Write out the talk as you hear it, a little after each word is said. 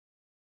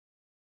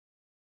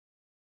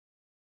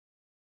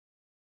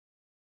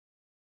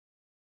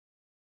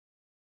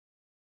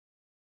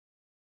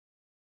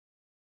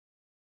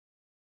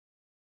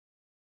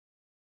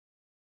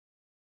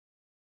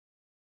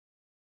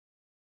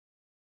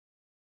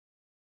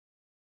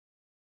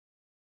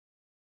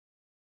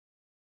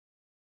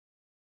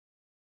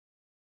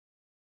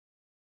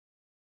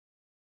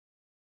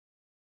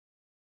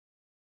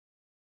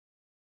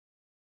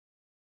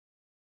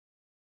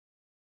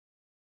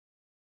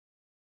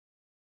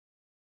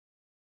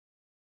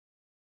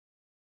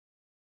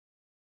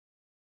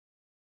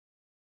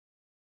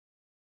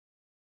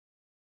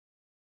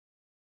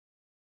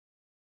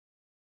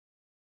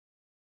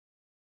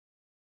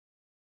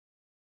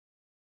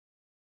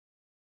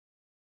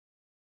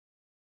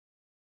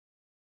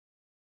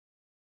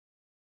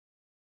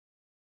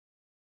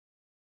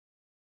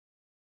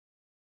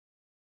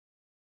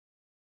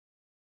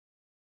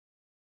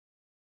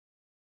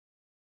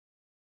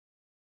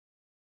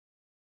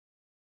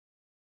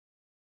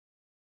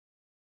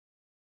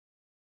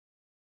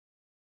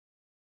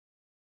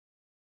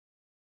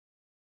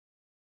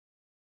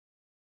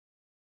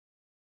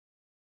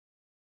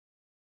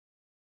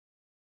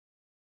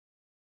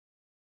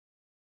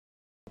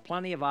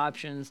plenty of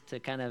options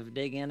to kind of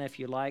dig in if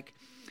you like.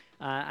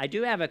 I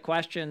do have a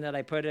question that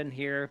I put in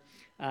here.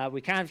 We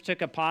kind of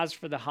took a pause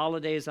for the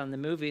holidays on the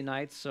movie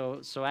nights,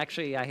 so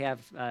actually I have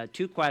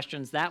two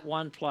questions, that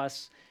one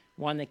plus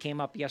one that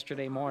came up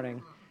yesterday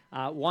morning.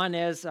 One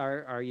is,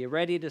 are you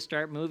ready to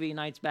start movie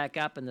nights back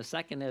up? And the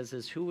second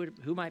is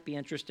who might be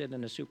interested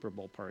in a Super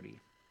Bowl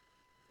party?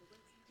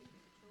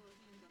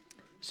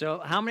 So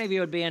how many of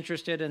you would be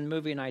interested in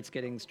movie nights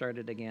getting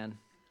started again?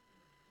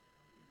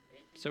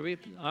 So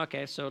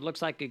so it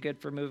looks like you're good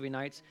for movie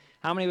nights.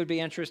 How many would be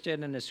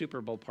interested in a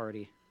Super Bowl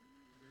party?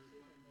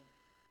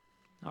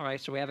 All right,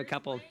 so we have a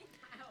couple.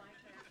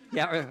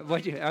 Yeah,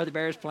 are the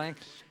Bears playing?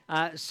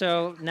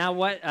 So now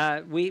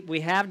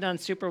we have done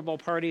Super Bowl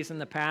parties in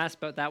the past,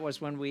 but that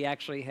was when we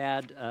actually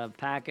had a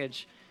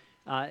package.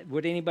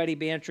 Would anybody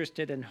be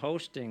interested in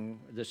hosting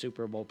the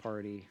Super Bowl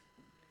party?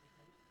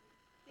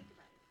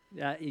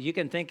 You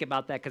can think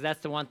about that, because that's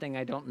the one thing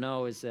I don't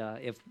know is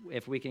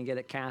if we can get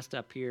it cast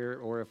up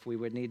here or if we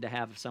would need to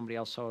have somebody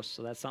else host.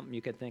 So that's something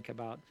you could think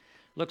about.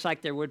 Looks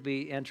like there would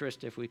be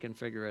interest if we can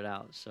figure it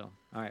out. So,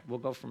 all right, we'll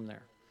go from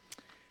there.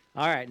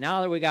 All right,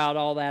 now that we got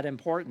all that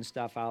important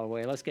stuff out of the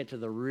way, let's get to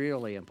the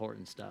really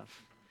important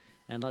stuff.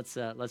 And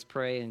let's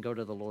pray and go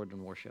to the Lord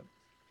in worship.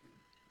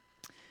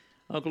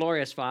 Oh,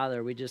 glorious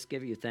Father, we just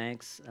give you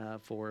thanks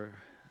for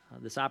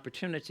this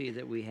opportunity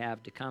that we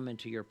have to come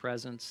into your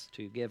presence,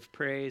 to give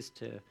praise,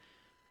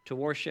 to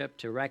worship,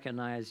 to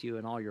recognize you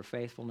in all your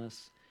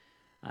faithfulness,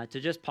 to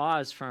just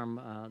pause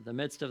from the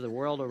midst of the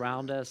world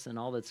around us and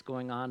all that's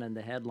going on in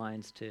the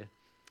headlines,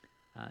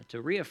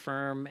 to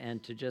reaffirm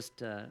and to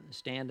just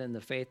stand in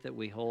the faith that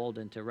we hold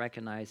and to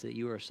recognize that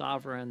you are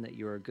sovereign, that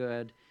you are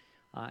good,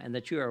 and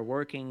that you are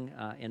working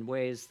in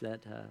ways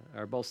that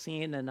are both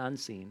seen and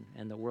unseen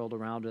in the world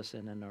around us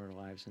and in our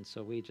lives. And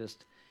so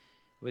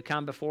we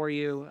come before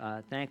you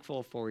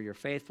thankful for your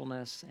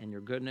faithfulness and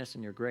your goodness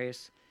and your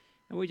grace.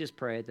 And we just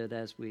pray that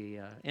as we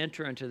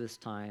enter into this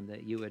time,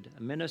 that you would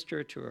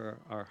minister to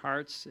our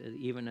hearts,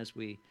 even as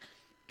we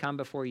come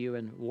before you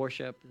in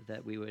worship,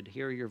 that we would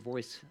hear your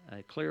voice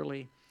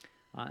clearly,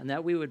 and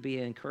that we would be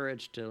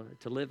encouraged to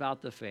live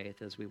out the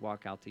faith as we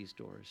walk out these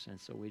doors. And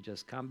so we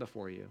just come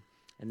before you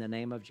in the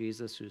name of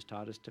Jesus, who's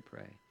taught us to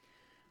pray.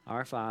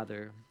 Our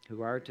Father,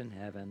 who art in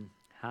heaven,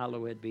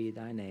 hallowed be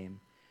thy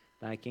name.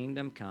 Thy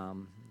kingdom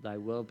come, thy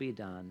will be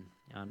done,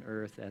 on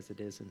earth as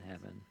it is in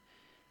heaven.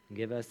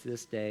 Give us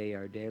this day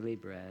our daily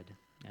bread,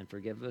 and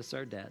forgive us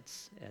our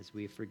debts as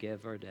we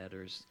forgive our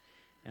debtors.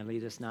 And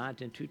lead us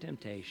not into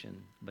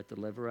temptation, but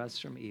deliver us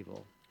from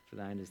evil. For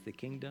thine is the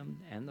kingdom,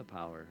 and the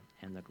power,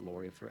 and the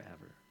glory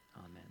forever.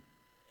 Amen.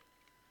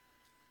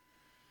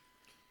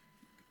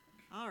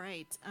 All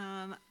right.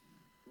 That's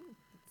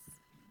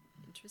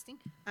interesting.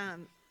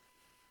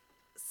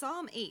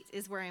 Psalm 8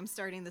 is where I'm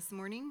starting this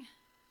morning.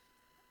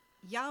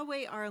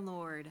 Yahweh our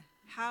Lord,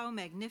 how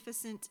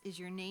magnificent is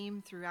your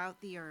name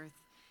throughout the earth.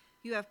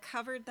 You have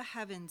covered the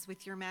heavens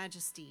with your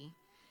majesty.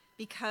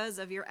 Because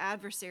of your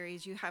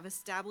adversaries, you have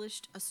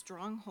established a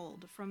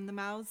stronghold from the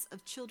mouths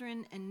of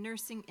children and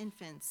nursing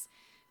infants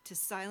to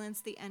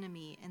silence the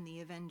enemy and the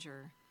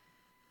avenger.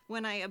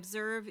 When I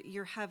observe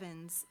your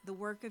heavens, the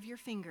work of your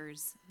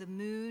fingers, the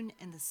moon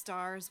and the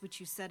stars which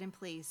you set in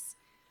place,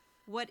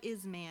 what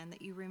is man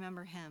that you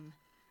remember him,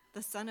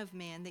 the son of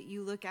man that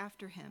you look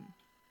after him?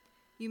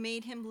 You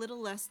made him little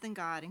less than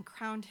God and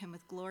crowned him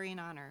with glory and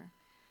honor.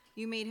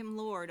 You made him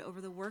Lord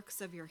over the works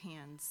of your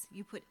hands.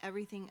 You put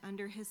everything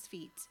under his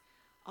feet,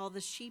 all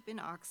the sheep and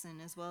oxen,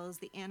 as well as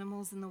the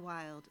animals in the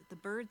wild, the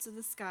birds of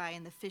the sky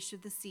and the fish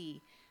of the sea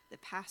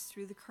that pass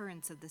through the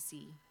currents of the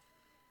sea.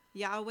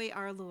 Yahweh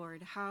our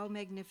Lord, how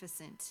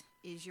magnificent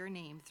is your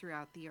name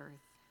throughout the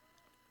earth.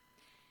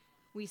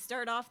 We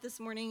start off this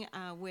morning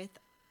with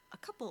a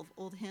couple of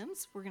old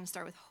hymns. We're going to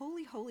start with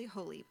Holy, Holy,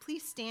 Holy.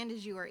 Please stand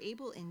as you are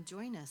able and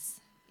join us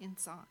in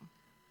song.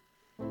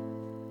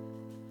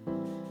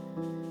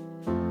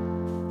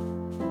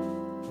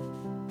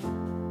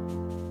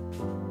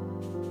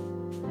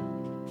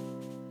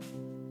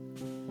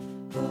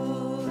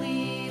 Oh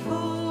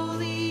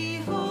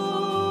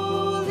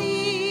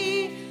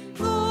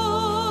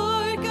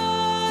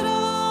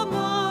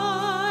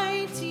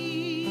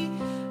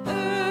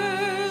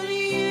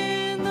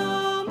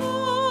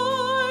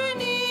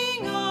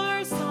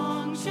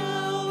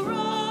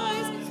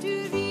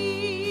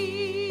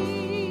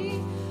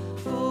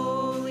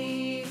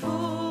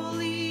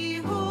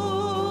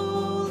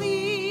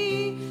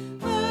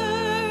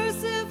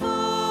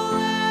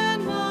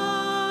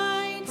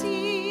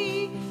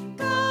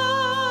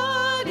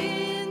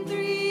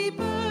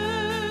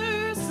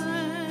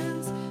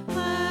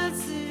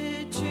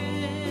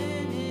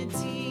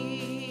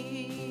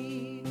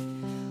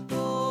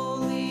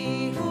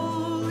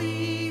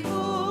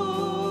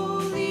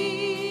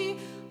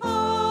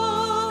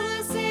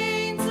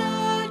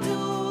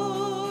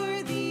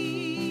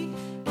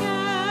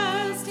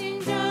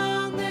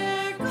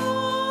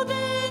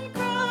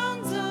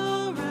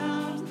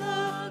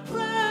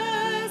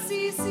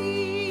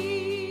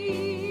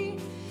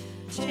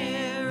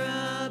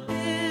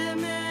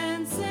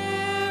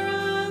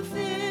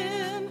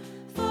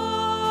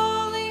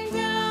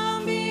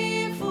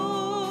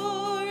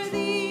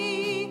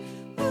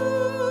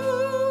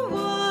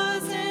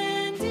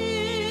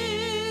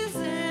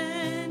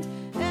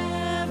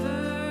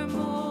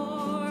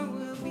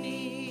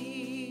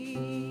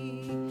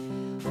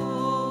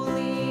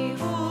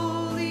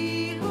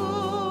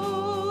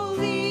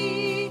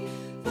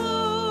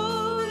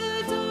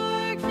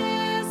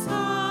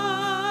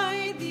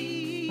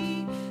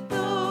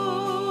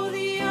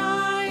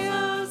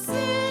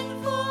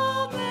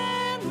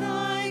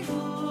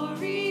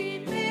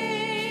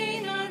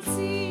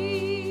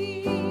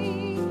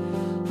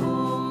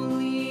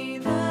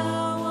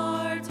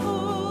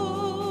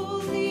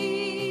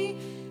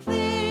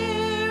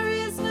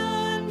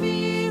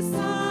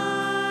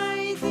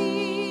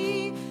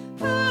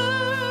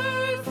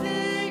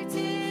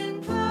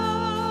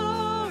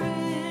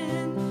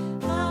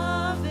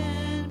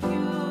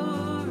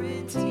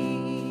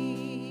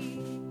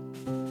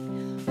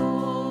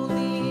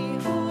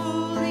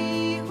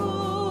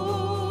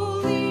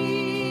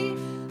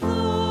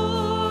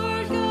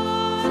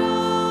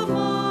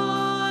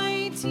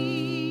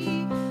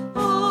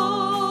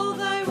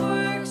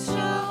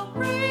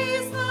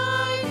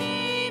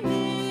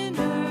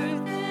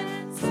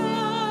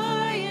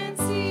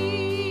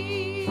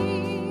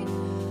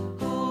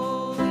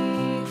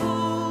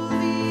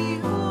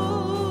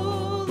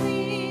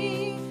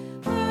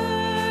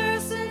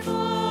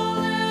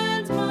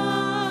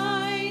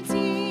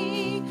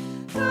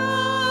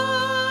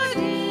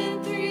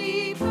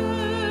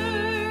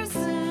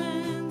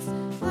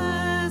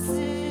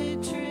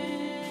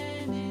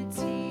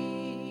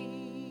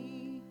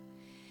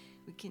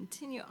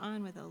continue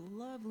on with a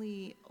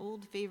lovely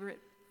old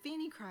favorite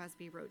Fanny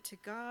Crosby wrote, "To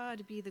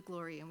God be the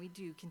glory," and we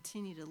do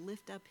continue to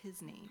lift up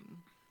his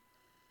name.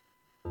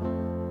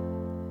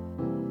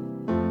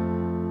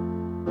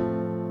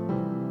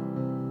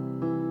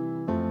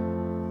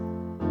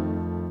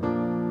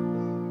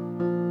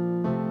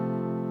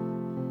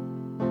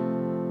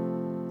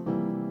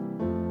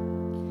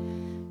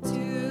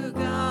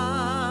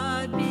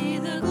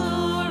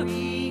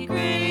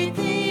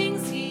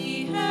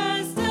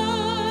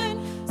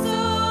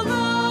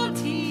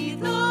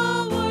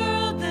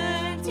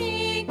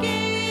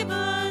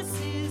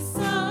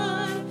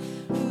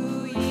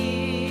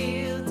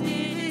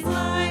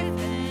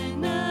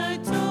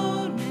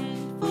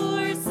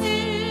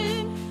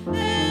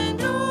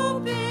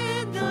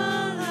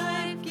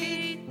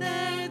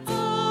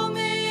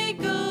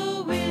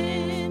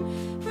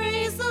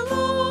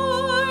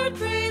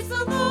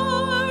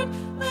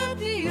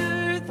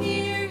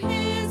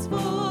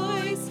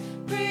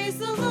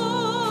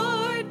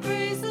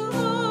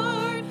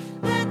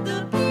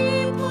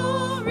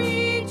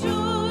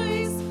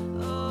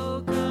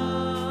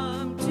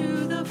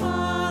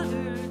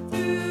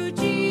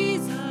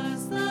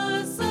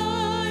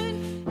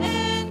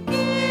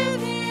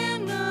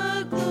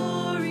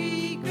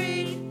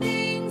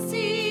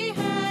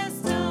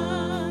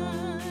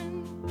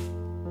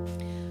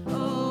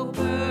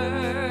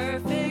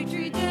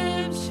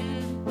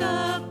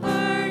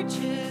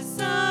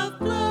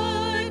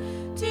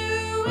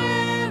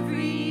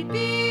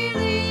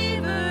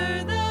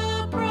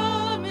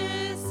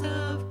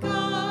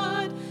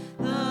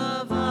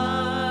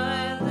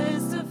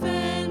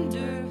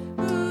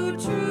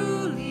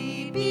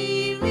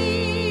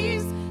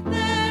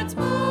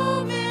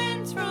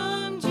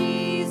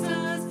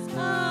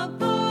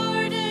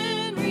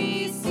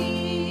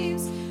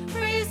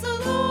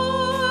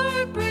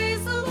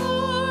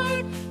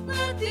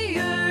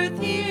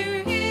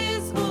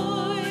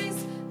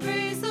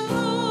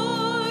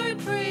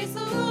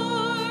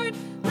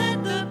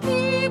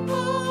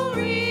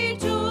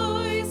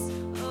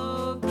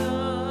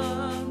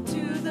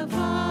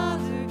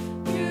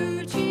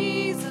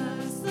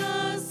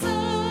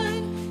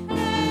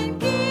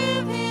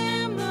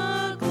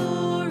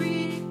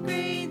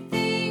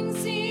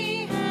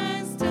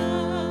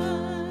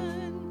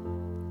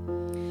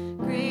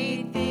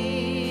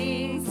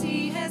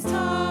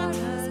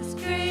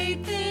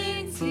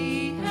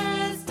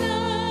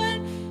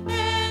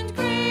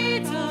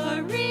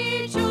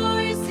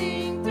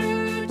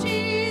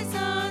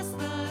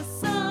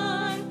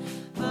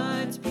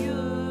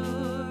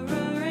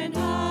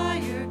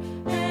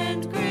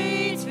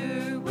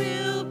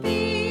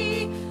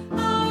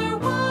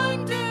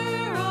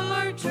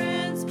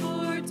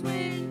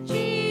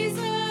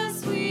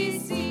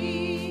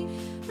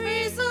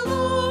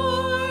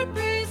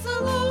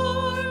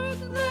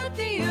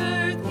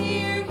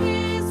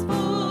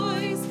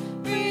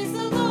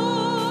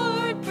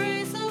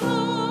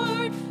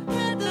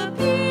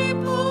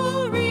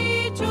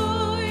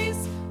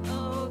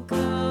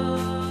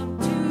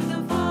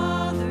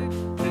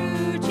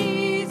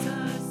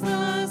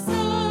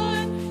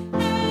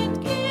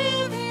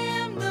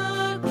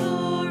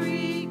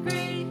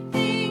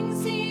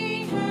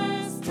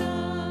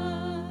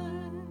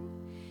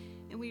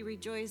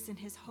 Rejoice in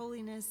his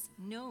holiness,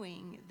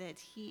 knowing that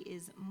he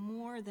is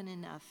more than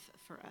enough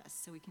for us.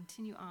 So we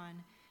continue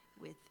on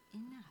with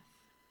enough.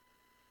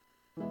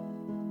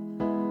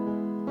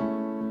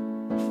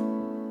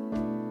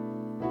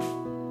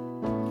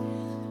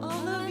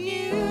 All of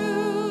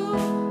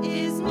you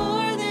is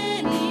more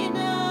than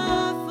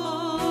enough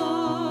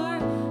for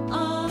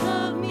all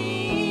of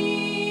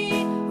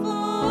me,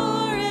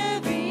 for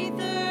every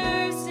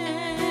thirst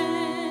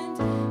and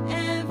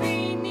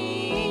every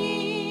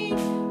need.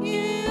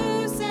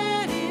 You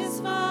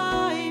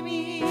satisfy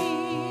me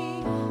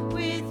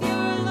with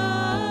your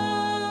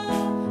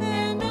love,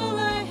 and all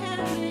I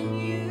have in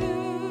you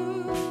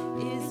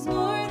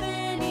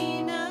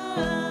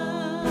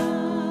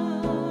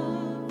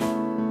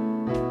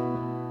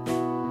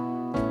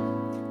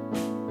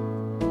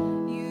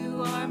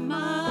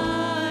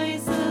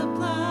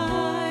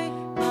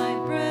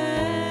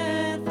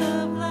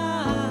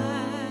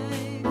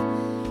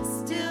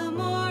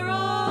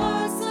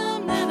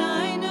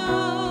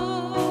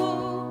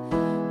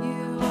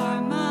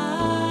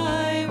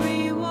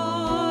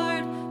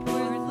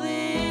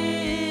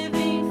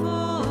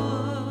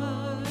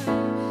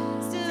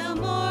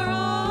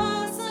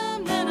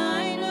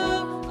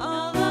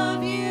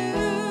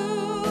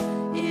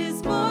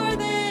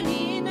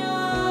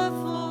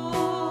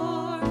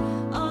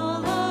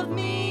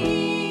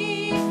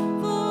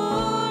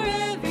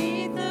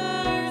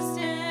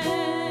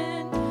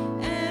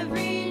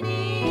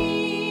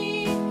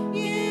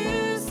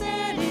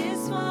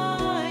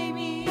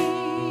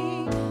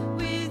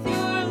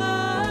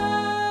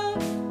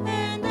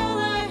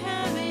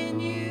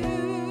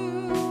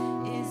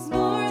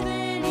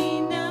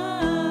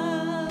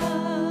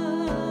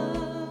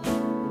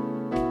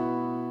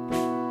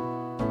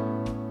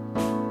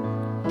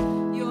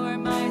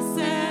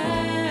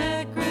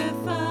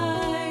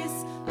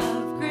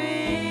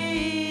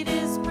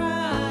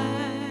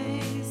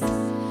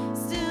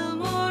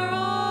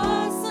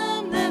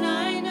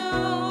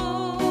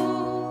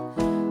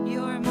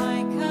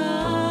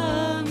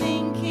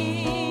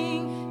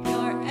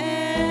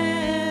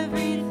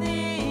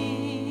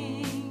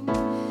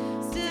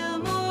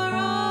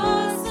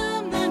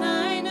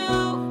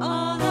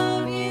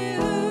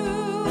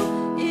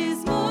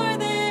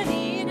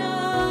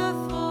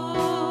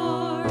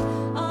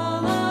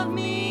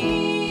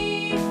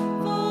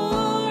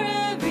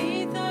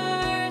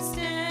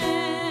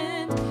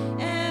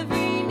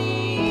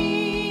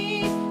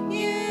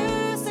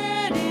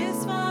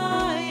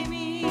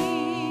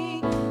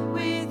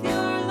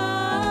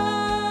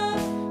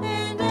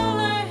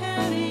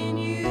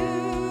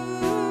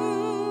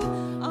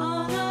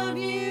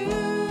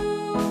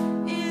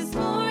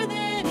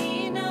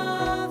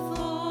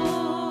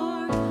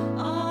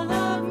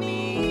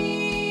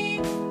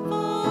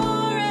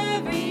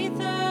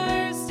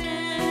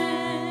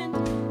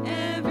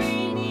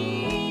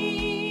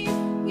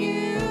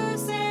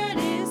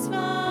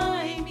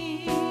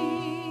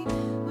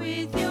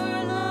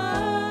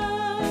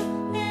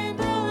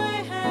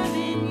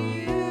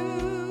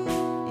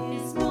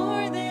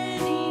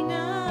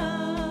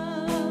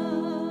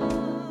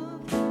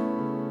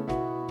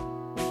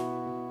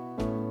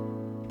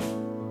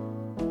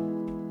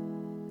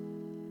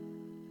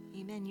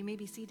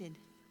seated.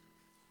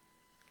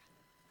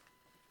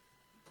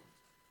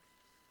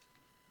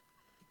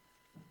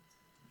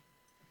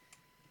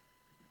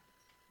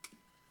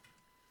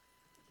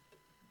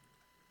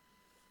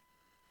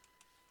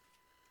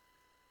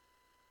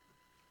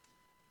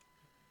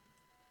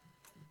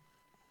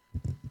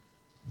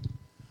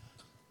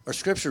 Our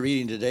scripture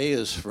reading today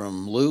is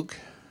from Luke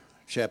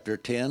chapter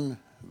 10,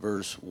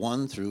 verse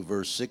 1 through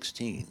verse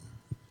 16.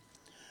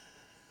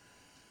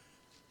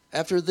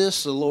 After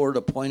this, the Lord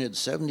appointed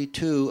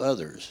 72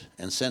 others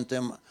and sent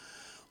them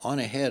on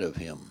ahead of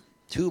him,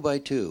 2 by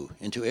 2,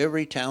 into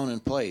every town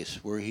and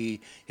place where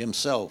he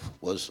himself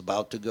was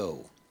about to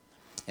go.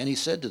 And he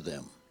said to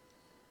them,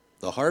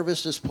 "The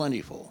harvest is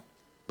plentiful,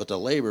 but the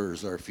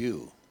laborers are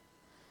few.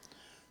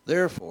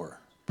 Therefore,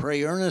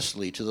 pray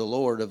earnestly to the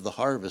Lord of the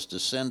harvest to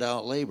send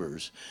out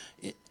laborers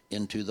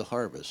into the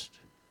harvest.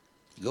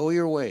 Go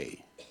your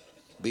way.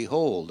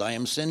 Behold, I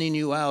am sending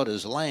you out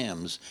as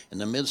lambs in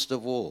the midst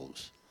of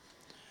wolves.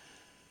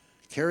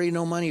 Carry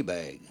no money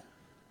bag,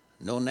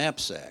 no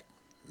knapsack,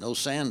 no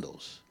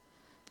sandals,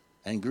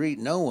 and greet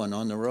no one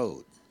on the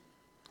road.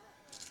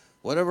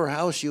 Whatever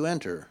house you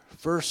enter,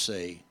 first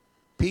say,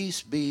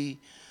 'Peace be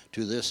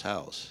to this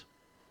house.'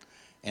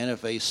 And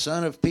if a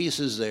son of peace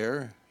is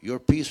there, your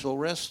peace will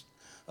rest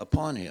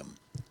upon him.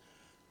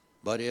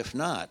 But if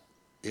not,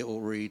 it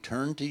will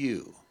return to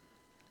you.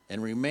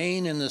 And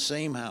remain in the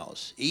same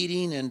house,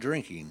 eating and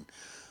drinking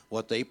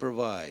what they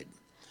provide,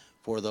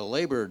 for the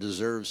laborer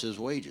deserves his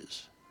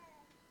wages.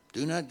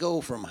 Do not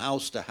go from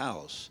house to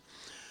house.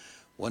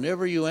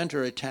 Whenever you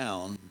enter a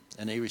town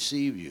and they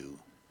receive you,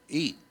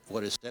 eat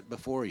what is set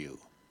before you.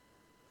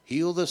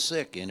 Heal the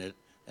sick in it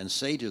and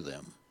say to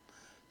them,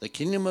 'The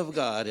kingdom of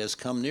God has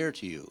come near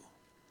to you.'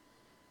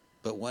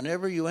 But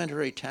whenever you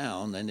enter a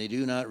town and they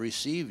do not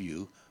receive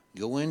you,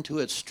 go into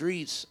its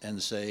streets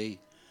and say,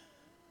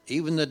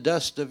 'Even the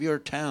dust of your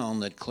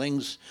town that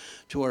clings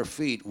to our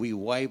feet we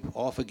wipe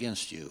off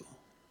against you.'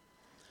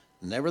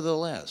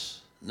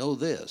 Nevertheless, know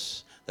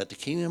this, that the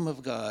kingdom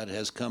of God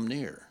has come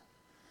near.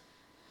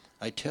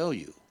 I tell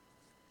you,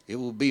 it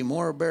will be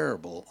more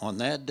bearable on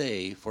that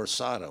day for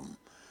Sodom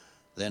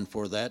than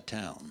for that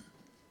town.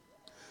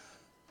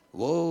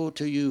 Woe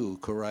to you,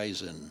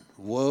 Chorazin!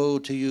 Woe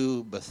to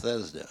you,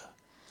 Bethesda!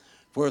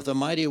 For if the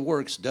mighty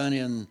works done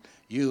in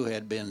you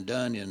had been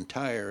done in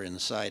Tyre and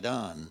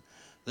Sidon,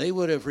 they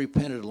would have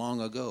repented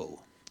long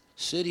ago,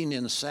 sitting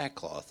in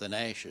sackcloth and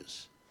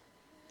ashes.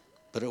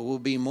 But it will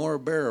be more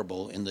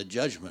bearable in the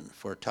judgment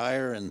for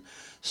Tyre and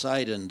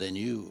Sidon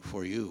than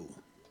for you.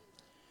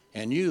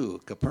 And you,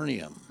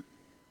 Capernaum,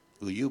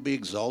 will you be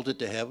exalted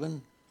to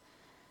heaven?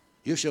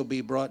 You shall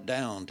be brought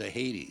down to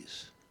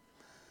Hades.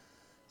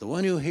 The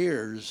one who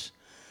hears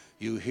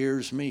you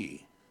hears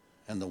me,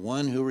 and the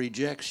one who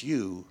rejects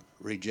you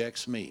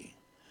rejects me,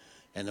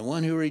 and the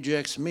one who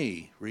rejects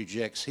me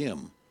rejects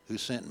him who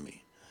sent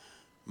me."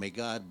 May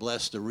God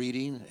bless the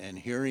reading and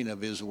hearing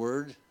of his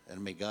word,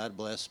 and may God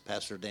bless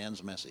Pastor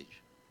Dan's message.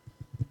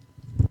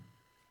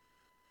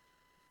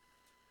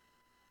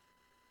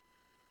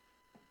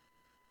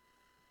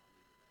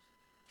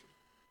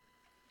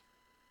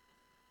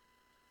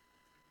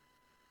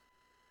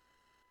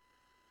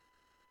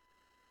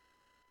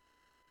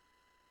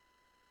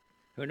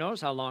 Who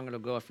knows how long it'll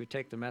go if you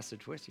take the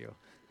message with you.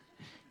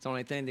 It's the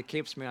only thing that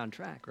keeps me on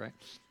track, right?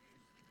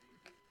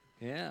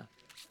 Yeah.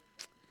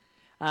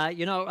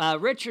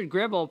 Richard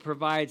Gribble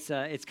provides,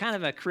 it's kind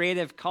of a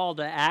creative call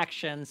to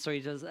action, so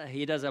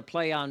he does a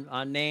play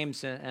on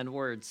names and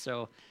words.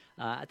 So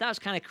I thought it was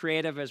kind of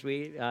creative as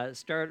we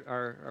start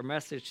our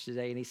message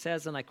today. And he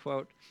says, and I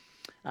quote,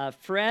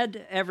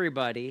 "Fred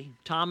everybody,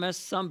 Thomas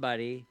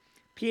somebody,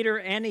 Peter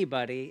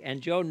anybody,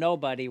 and Joe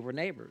nobody were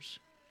neighbors.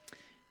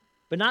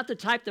 But not the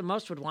type that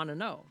most would want to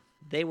know.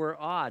 They were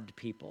odd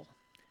people,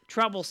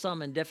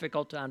 troublesome and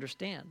difficult to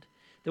understand.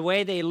 The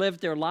way they lived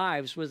their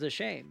lives was a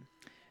shame.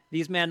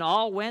 These men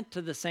all went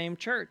to the same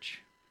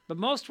church, but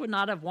most would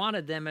not have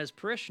wanted them as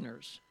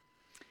parishioners.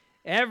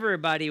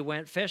 Everybody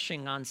went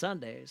fishing on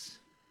Sundays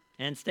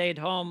and stayed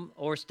home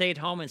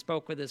and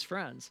spoke with his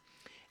friends.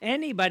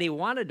 Anybody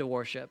wanted to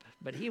worship,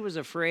 but he was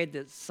afraid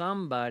that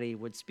somebody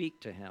would speak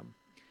to him.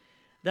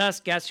 Thus,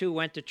 guess who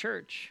went to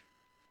church?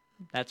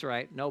 That's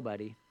right,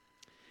 nobody.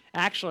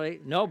 Actually,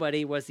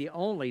 nobody was the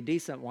only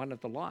decent one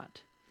of the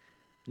lot.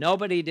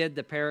 Nobody did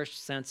the parish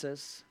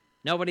census.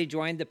 Nobody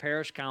joined the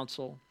parish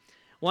council.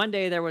 One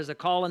day there was a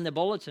call in the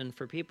bulletin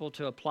for people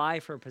to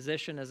apply for a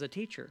position as a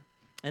teacher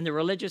in the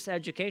religious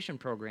education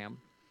program.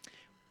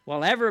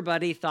 Well,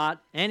 everybody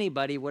thought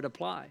anybody would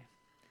apply.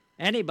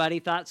 Anybody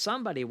thought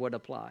somebody would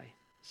apply.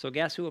 So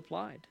guess who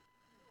applied?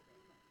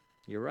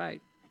 You're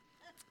right.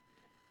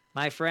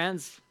 My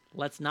friends,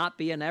 let's not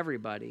be an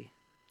everybody,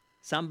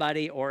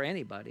 somebody or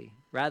anybody.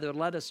 Rather,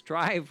 let us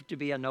strive to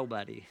be a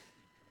nobody.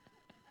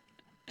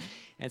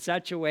 In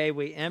such a way,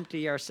 we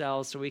empty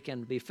ourselves so we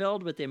can be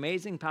filled with the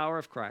amazing power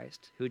of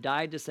Christ, who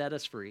died to set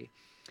us free,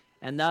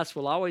 and thus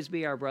will always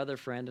be our brother,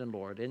 friend, and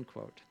Lord, end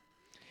quote.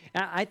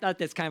 I thought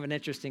that's kind of an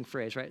interesting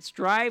phrase, right?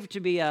 Strive to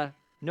be a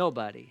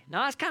nobody.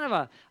 Now, that's kind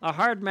of a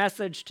hard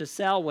message to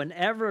sell when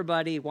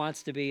everybody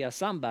wants to be a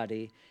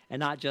somebody and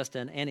not just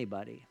an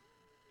anybody.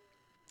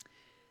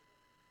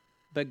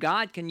 But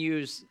God can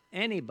use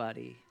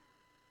anybody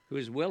who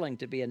is willing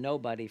to be a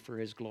nobody for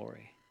his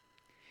glory.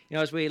 You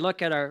know, as we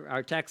look at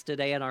our text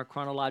today in our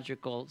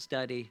chronological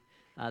study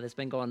that's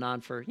been going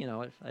on for,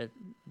 a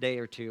day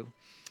or two,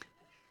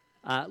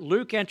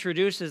 Luke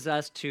introduces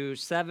us to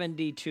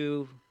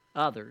 72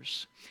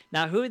 others.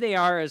 Now, who they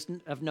are is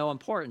of no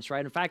importance,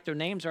 right? In fact, their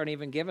names aren't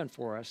even given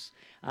for us.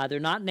 They're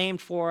not named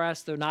for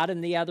us. They're not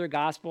in the other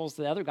Gospels.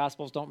 The other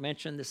Gospels don't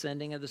mention the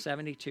sending of the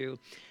 72.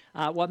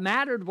 What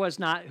mattered was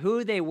not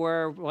who they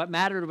were. What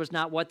mattered was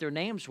not what their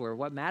names were.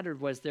 What mattered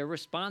was their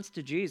response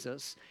to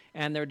Jesus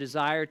and their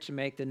desire to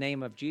make the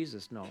name of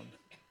Jesus known.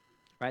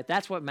 Right?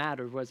 That's what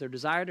mattered, was their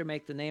desire to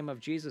make the name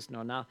of Jesus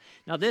known. Now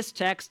this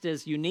text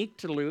is unique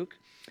to Luke,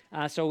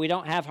 so we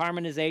don't have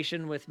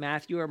harmonization with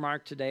Matthew or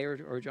Mark today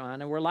or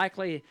John, and we're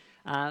likely,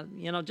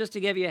 just to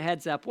give you a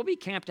heads up, we'll be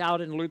camped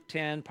out in Luke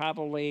 10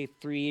 probably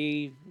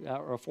 3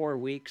 or 4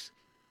 weeks.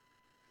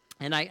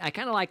 And I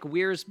kind of like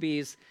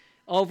Wiersbe's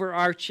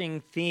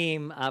overarching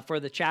theme for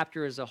the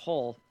chapter as a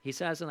whole. He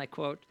says, and I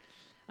quote,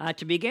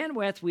 to begin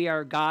with, we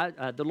are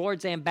the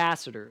Lord's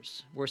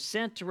ambassadors. We're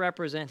sent to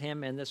represent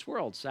him in this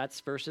world. So that's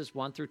verses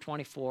 1 through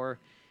 24.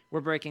 We're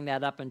breaking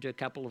that up into a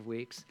couple of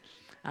weeks.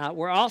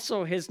 We're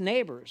also his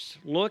neighbors,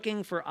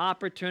 looking for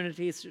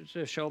opportunities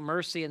to show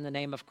mercy in the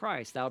name of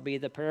Christ. That would be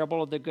the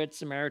parable of the Good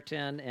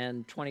Samaritan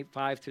in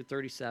 25 through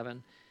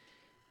 37.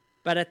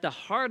 But at the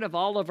heart of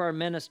all of our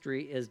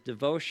ministry is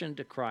devotion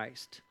to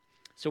Christ.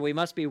 So we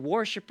must be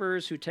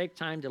worshipers who take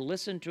time to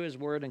listen to his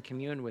word and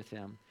commune with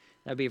him.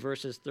 That would be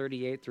verses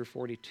 38 through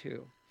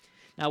 42.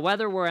 Now,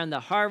 whether we're in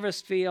the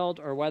harvest field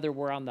or whether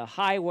we're on the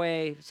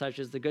highway, such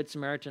as the Good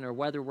Samaritan, or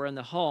whether we're in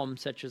the home,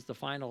 such as the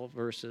final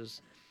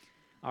verses,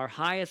 our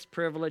highest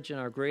privilege and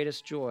our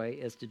greatest joy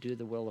is to do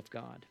the will of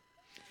God.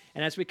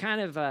 And as we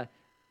kind of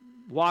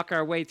walk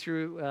our way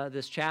through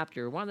this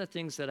chapter, one of the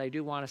things that I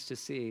do want us to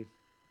see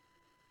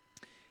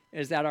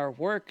is that our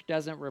work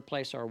doesn't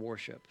replace our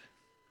worship,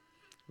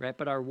 right?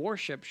 But our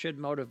worship should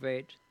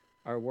motivate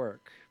our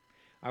work.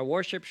 Our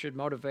worship should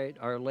motivate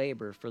our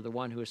labor for the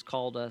one who has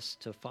called us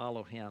to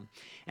follow him.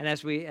 And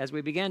as we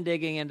begin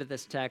digging into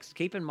this text,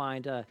 keep in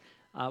mind,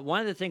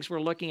 one of the things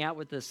we're looking at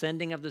with the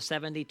sending of the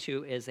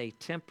 72 is a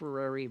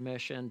temporary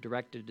mission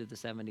directed to the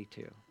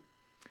 72.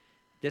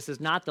 This is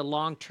not the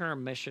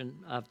long-term mission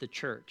of the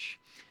church.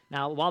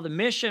 Now, while the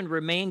mission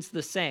remains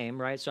the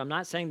same, right? So I'm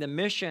not saying the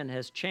mission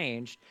has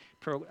changed.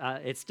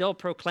 It's still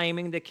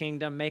proclaiming the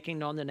kingdom, making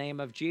known the name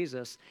of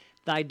Jesus.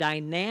 The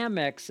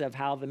dynamics of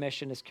how the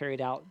mission is carried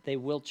out, they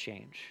will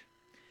change.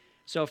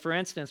 So, for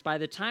instance, by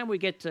the time we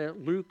get to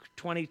Luke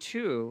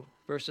 22,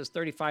 verses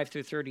 35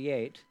 through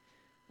 38,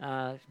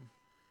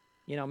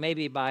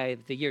 maybe by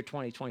the year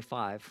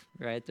 2025,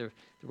 right, the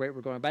rate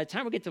we're going. By the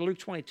time we get to Luke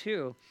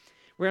 22,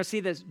 we're going to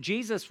see that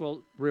Jesus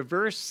will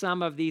reverse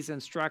some of these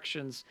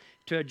instructions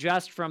to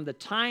adjust from the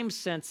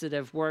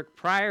time-sensitive work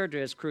prior to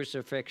his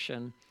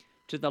crucifixion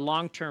to the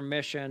long-term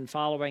mission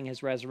following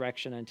his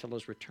resurrection until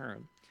his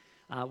return.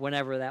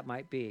 Whenever that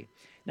might be.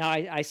 Now,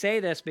 I say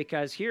this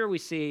because here we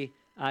see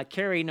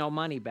carry no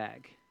money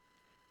bag,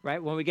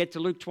 right? When we get to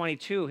Luke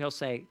 22, he'll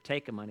say,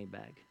 take a money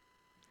bag.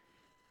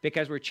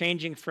 Because we're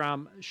changing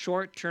from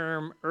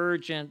short-term,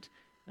 urgent,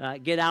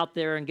 get out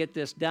there and get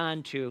this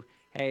done to,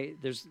 hey,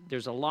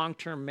 there's a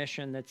long-term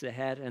mission that's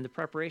ahead, and the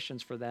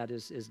preparations for that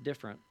is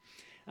different.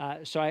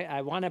 So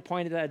I want to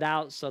point that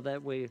out so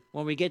that when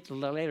we get to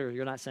later,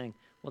 you're not saying,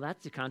 well,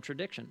 that's a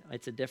contradiction.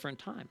 It's a different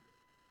time.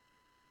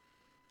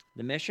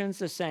 The mission's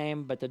the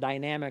same, but the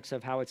dynamics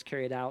of how it's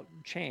carried out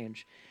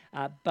change.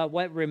 But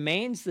what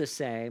remains the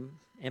same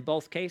in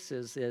both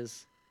cases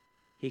is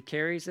he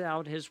carries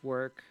out his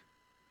work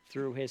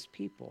through his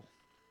people.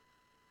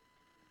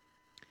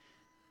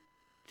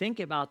 Think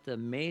about the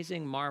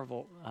amazing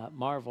marvel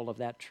of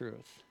that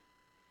truth.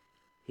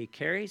 He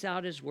carries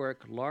out his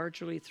work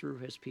largely through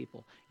his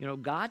people.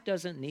 God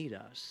doesn't need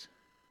us,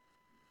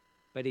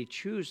 but he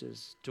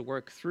chooses to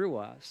work through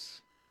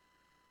us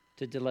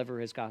to deliver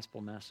his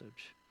gospel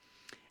message.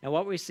 And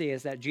what we see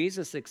is that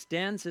Jesus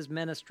extends his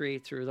ministry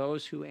through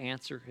those who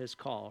answer his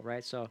call,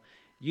 right? So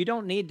you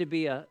don't need to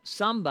be a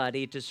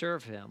somebody to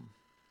serve him,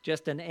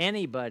 just an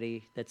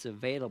anybody that's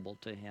available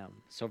to him.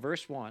 So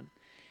verse 1,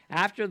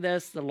 after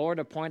this, the Lord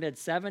appointed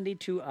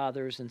 72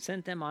 others and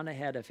sent them on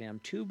ahead of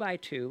him, 2 by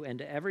 2,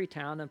 into every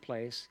town and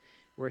place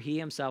where he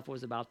himself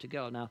was about to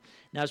go. Now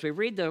as we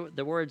read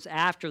the words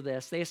after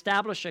this, they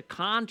establish a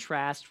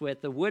contrast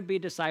with the would-be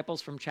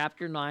disciples from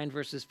chapter 9,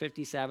 verses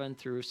 57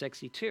 through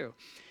 62.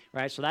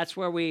 Right, so that's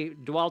where we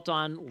dwelt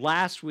on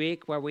last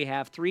week, where we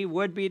have 3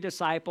 would-be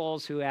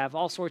disciples who have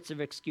all sorts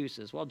of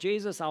excuses. Well,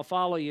 Jesus, I'll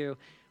follow you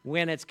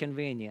when it's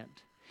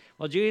convenient.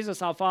 Well,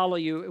 Jesus, I'll follow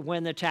you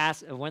when the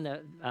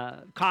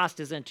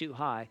cost isn't too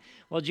high.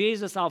 Well,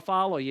 Jesus, I'll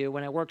follow you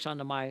when it works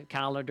onto my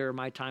calendar,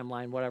 my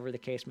timeline, whatever the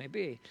case may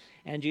be.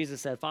 And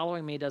Jesus said,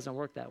 following me doesn't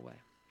work that way.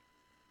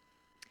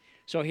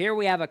 So here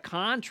we have a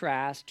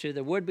contrast to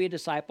the would-be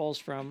disciples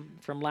from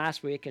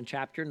last week in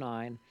chapter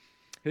 9,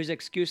 whose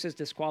excuses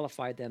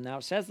disqualified them. Now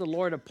it says the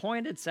Lord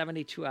appointed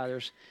 72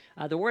 others.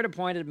 The word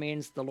appointed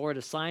means the Lord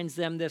assigns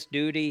them this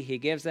duty. He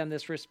gives them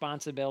this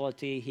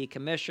responsibility. He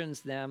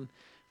commissions them,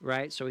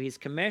 right? So he's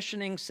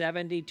commissioning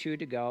 72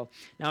 to go.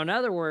 Now, in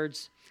other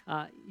words,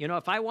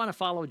 if I want to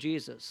follow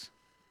Jesus,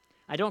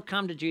 I don't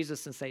come to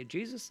Jesus and say,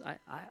 Jesus,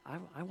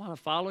 I want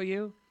to follow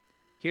you.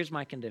 Here's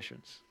my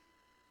conditions.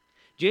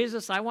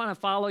 Jesus, I want to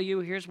follow you.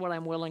 Here's what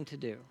I'm willing to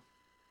do.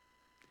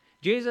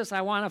 Jesus,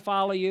 I want to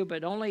follow you,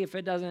 but only if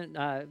it doesn't,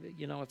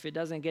 if it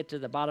doesn't get to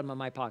the bottom of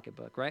my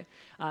pocketbook, right?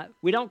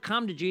 We don't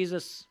come to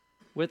Jesus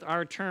with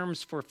our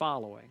terms for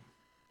following.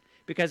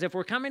 Because if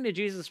we're coming to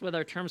Jesus with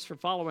our terms for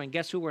following,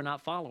 guess who we're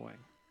not following?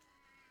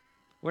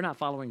 We're not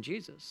following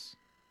Jesus.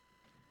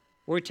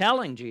 We're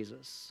telling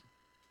Jesus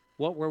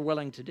what we're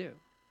willing to do.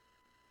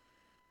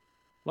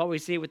 What we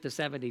see with the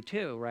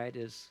 72, right,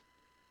 is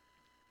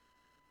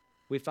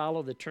we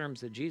follow the terms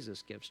that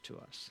Jesus gives to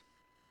us.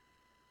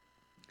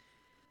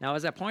 Now,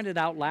 as I pointed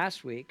out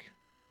last week,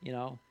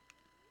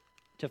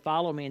 to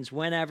follow means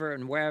whenever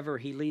and wherever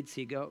he leads,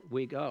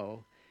 we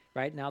go,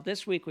 right? Now,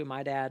 this week we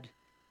might add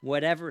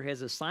whatever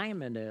his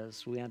assignment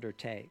is, we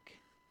undertake.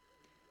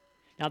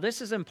 Now,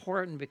 this is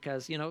important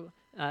because,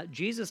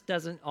 Jesus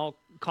doesn't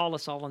call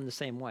us all in the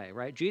same way,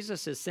 right?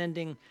 Jesus is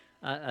sending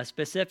a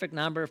specific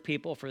number of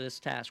people for this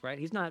task, right?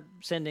 He's not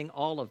sending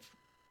all of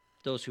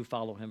those who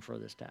follow him for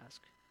this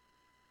task.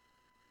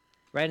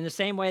 Right, in the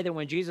same way that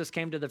when Jesus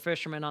came to the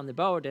fishermen on the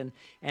boat and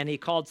he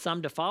called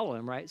some to follow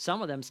him, right?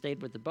 Some of them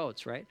stayed with the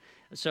boats, right?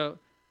 So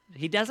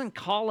he doesn't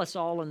call us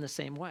all in the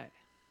same way.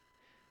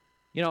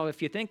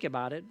 If you think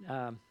about it,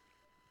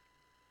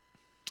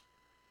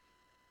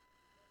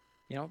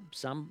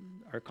 some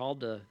are called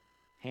to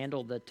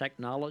handle the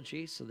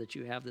technology so that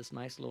you have this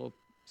nice little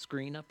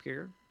screen up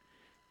here.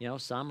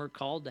 Some are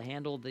called to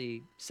handle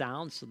the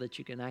sound so that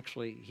you can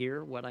actually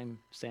hear what I'm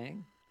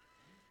saying.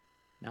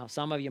 Now,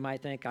 some of you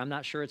might think, I'm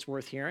not sure it's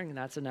worth hearing, and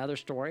that's another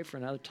story for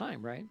another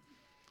time, right?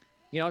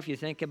 If you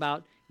think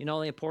about,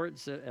 the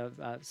importance of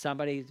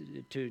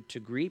somebody to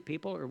greet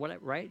people or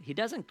whatever, right? He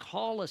doesn't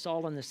call us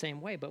all in the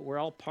same way, but we're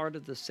all part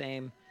of the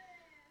same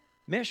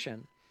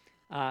mission.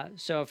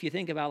 So if you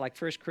think about like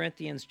 1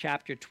 Corinthians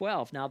chapter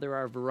 12, now there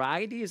are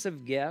varieties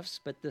of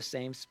gifts, but the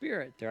same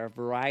Spirit. There are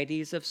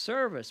varieties of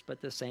service, but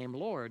the same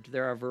Lord.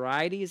 There are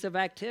varieties of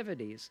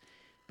activities,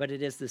 but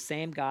it is the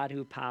same God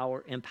who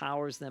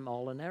empowers them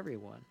all and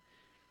everyone,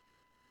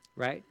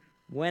 right?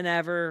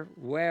 Whenever,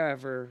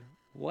 wherever,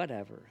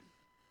 whatever.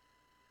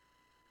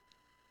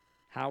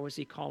 How is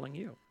he calling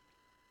you?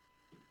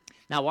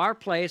 Now, our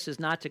place is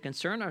not to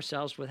concern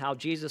ourselves with how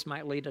Jesus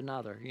might lead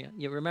another.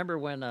 You remember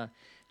when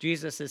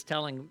Jesus is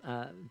telling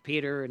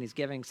Peter, and he's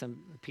giving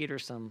Peter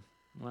some,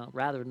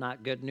 rather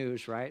not good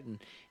news, right?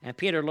 And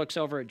Peter looks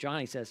over at John,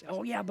 he says,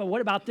 oh yeah, but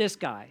what about this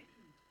guy?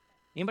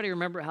 Anybody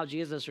remember how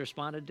Jesus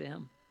responded to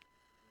him?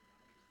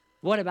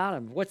 What about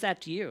him? What's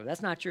that to you?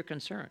 That's not your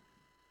concern.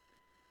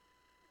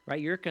 Right?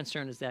 Your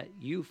concern is that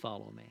you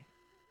follow me.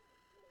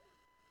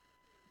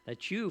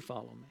 That you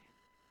follow me.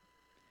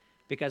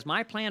 Because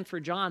my plan for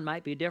John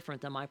might be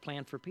different than my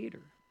plan for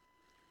Peter.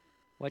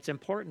 What's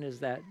important is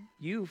that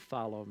you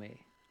follow me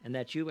and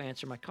that you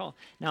answer my call.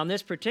 Now, in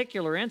this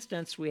particular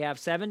instance, we have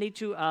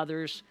 72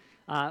 others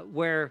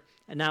where,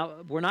 now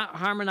we're not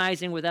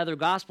harmonizing with other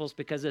gospels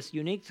because it's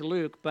unique to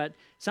Luke, but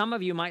some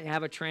of you might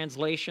have a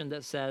translation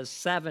that says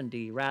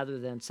 70 rather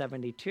than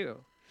 72.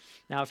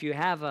 Now, if you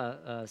have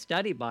a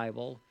study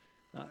Bible,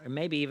 or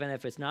maybe even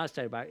if it's not a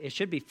study Bible, it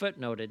should be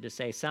footnoted to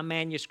say some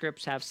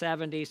manuscripts have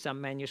 70, some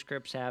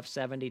manuscripts have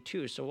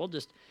 72. So we'll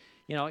just,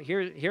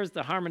 here's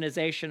the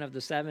harmonization of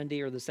the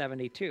 70 or the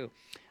 72.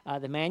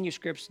 The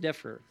manuscripts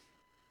differ.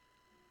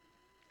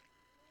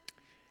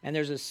 And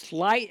there's a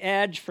slight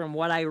edge from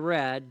what I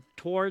read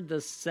toward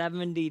the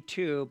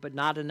 72, but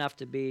not enough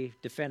to be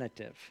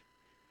definitive.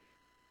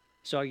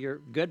 So your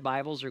good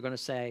Bibles are going to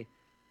say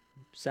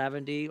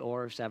 70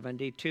 or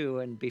 72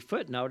 and be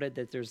footnoted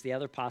that there's the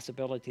other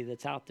possibility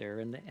that's out there.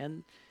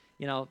 And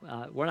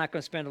we're not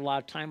going to spend a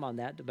lot of time on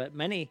that, but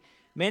many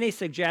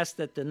suggest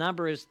that the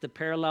number is to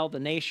parallel the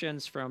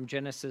nations from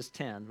Genesis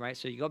 10, right?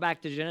 So you go back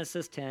to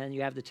Genesis 10,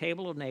 you have the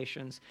table of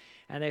nations,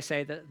 and they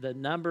say that the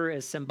number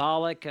is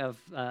symbolic of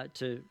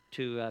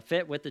to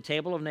fit with the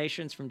table of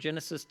nations from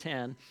Genesis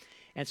 10,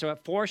 and so it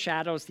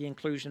foreshadows the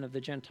inclusion of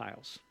the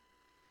Gentiles.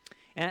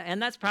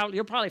 And that's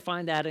you'll probably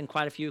find that in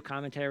quite a few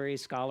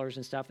commentaries, scholars,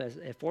 and stuff. That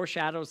it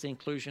foreshadows the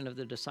inclusion of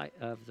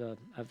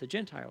the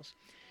Gentiles.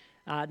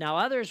 Now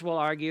others will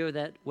argue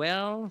that,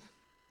 well,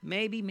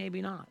 maybe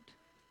not.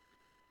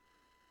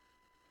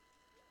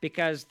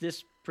 Because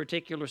this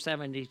particular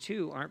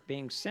 72 aren't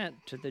being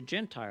sent to the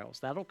Gentiles.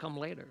 That'll come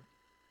later.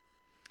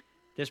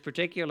 This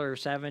particular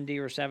 70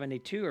 or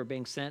 72 are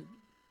being sent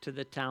to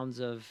the towns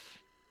of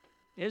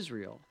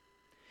Israel.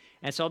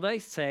 And so they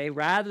say,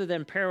 rather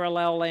than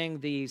paralleling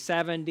the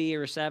 70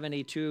 or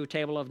 72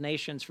 table of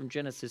nations from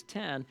Genesis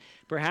 10,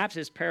 perhaps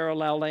it's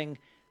paralleling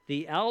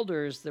the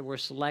elders that were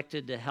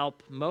selected to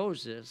help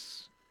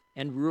Moses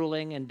in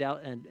ruling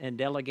and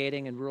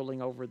delegating and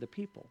ruling over the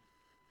people.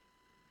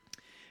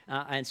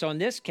 And so in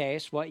this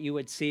case, what you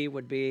would see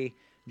would be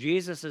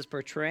Jesus is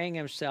portraying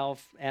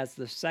himself as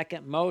the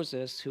second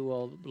Moses who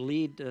will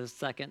lead the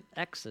second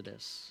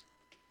Exodus.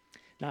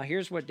 Now,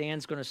 here's what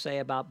Dan's going to say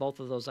about both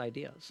of those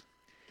ideas.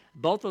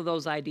 Both of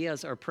those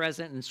ideas are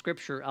present in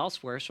Scripture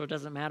elsewhere, so it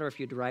doesn't matter if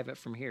you derive it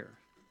from here,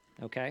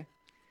 okay?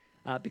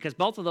 Because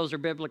both of those are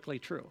biblically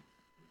true.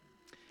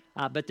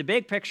 But the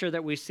big picture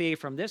that we see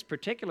from this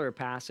particular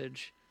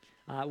passage,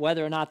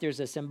 whether or not there's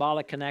a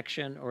symbolic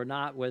connection or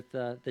not with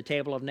the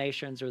table of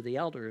nations or the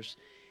elders,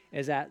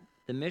 is that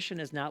the mission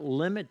is not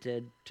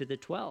limited to the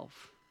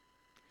 12,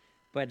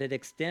 but it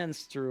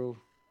extends through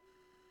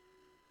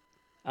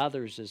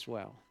others as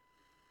well.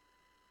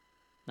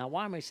 Now,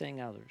 why am I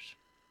saying others?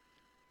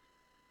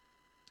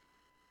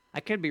 I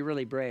could be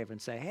really brave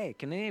and say, hey,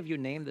 can any of you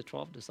name the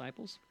 12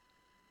 disciples?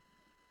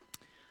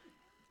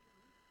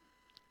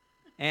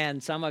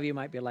 And some of you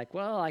might be like,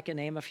 well, I can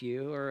name a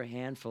few or a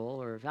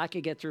handful, or if I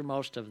could get through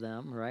most of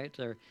them, right?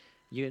 Or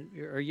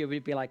you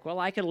would be like, well,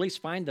 I could at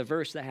least find the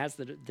verse that has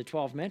the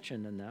 12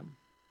 mentioned in them.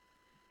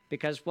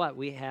 Because what?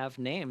 We have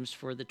names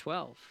for the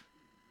 12.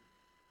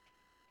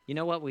 You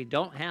know what we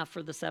don't have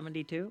for the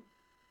 72?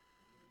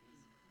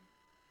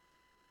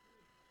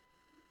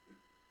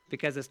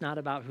 Because it's not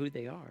about who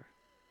they are.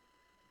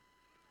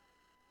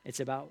 It's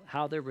about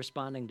how they're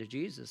responding to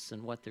Jesus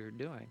and what they're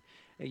doing.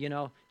 You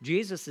know,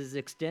 Jesus is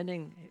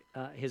extending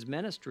his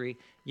ministry,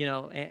 you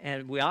know,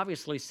 and we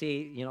obviously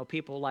see, you know,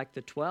 people like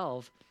the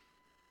 12,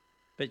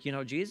 but, you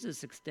know,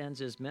 Jesus extends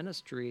his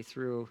ministry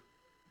through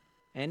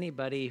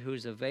anybody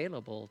who's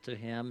available to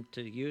him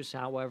to use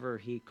however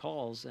he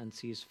calls and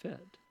sees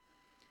fit.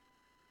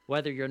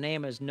 Whether your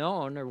name is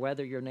known or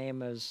whether your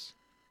name is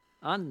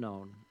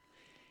unknown.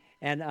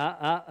 And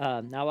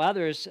now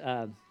others...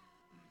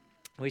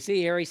 we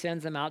see here he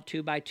sends them out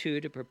 2 by 2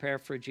 to prepare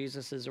for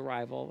Jesus'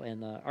 arrival.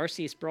 And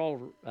R.C.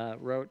 Sproul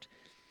wrote,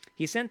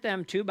 he sent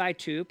them 2 by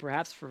 2,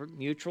 perhaps for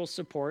mutual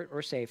support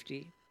or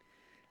safety,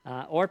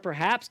 or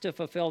perhaps to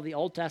fulfill the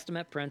Old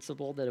Testament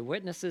principle that a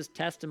witness's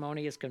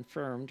testimony is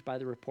confirmed by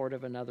the report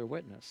of another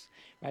witness.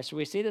 Right, so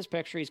we see this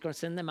picture. He's going to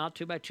send them out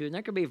 2 by 2, and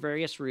there could be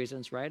various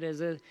reasons, right?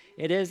 It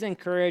is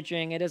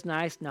encouraging. It is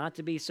nice not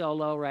to be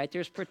solo, right?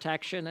 There's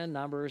protection in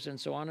numbers and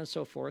so on and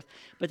so forth.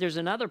 But there's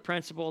another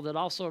principle that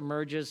also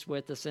emerges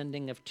with the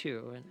sending of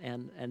 2,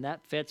 and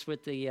that fits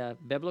with the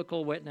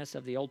biblical witness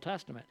of the Old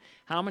Testament.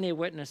 How many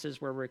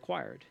witnesses were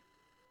required?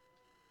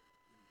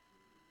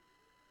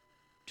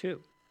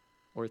 2.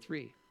 Or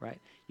 3, right?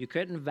 You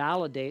couldn't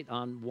validate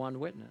on one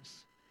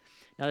witness.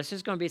 Now, this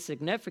is going to be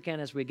significant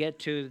as we get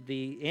to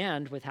the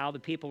end with how the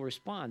people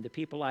respond. The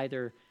people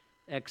either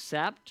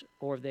accept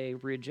or they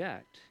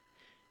reject.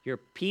 Your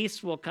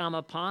peace will come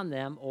upon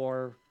them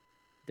or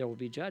there will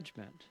be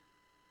judgment,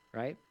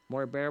 right?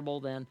 More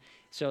bearable than...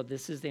 So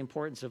this is the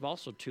importance of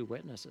also 2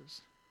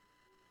 witnesses,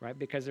 right?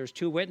 Because there's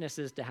 2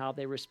 witnesses to how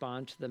they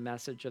respond to the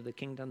message of the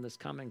kingdom that's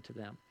coming to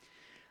them.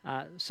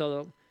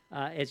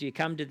 As you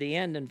come to the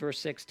end in verse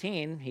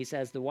 16, he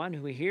says, the one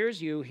who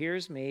hears you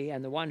hears me,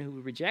 and the one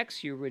who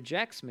rejects you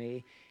rejects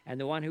me, and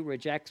the one who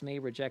rejects me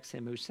rejects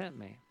him who sent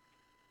me.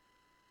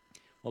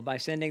 Well, by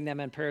sending them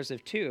in pairs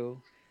of 2,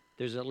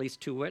 there's at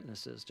least 2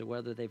 witnesses to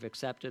whether they've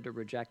accepted or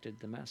rejected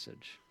the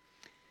message.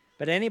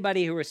 But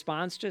anybody who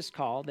responds to his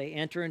call, they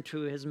enter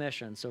into his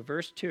mission. So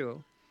verse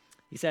 2,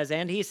 he says,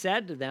 and he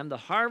said to them, the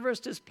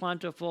harvest is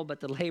plentiful,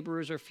 but the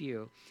laborers are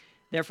few.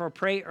 Therefore,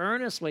 pray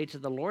earnestly to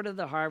the Lord of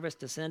the harvest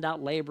to send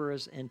out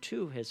laborers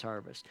into his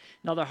harvest.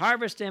 Now, the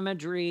harvest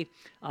imagery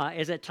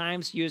is at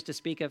times used to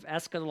speak of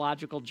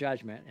eschatological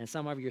judgment. And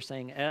some of you are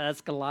saying,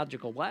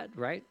 eschatological what,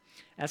 right?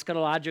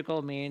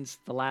 Eschatological means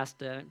the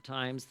last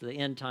times, the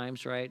end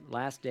times, right?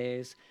 Last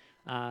days.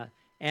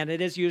 And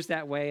it is used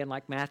that way in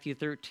like Matthew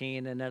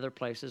 13 and other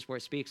places where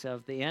it speaks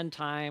of the end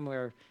time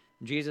where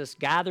Jesus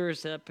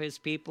gathers up his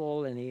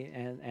people and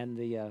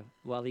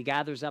he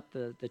gathers up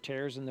the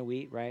tares and the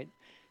wheat, right?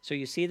 So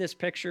you see this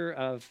picture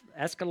of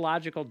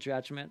eschatological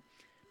judgment,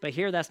 but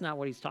here that's not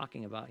what he's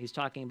talking about. He's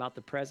talking about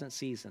the present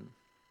season.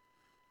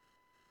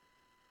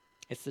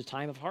 It's the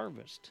time of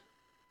harvest.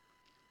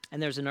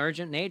 And there's an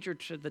urgent nature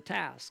to the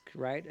task,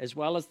 right? As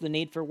well as the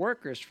need for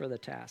workers for the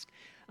task.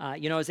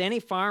 As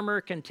any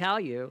farmer can tell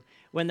you,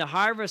 when the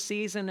harvest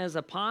season is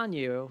upon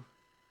you,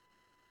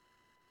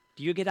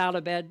 do you get out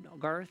of bed,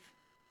 Garth?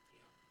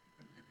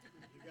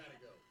 You gotta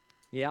go.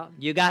 Yeah,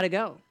 you got to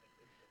go.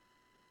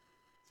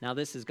 Now,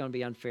 this is going to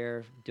be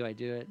unfair. Do I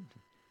do it?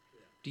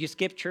 Yeah. Do you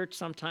skip church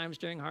sometimes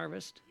during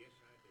harvest? Yes,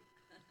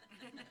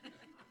 I do.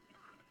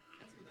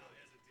 Without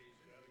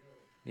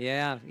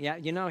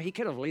hesitation. Yeah. He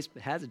could have at least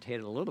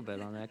hesitated a little bit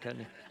on that, couldn't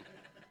he?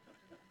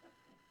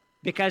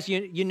 Because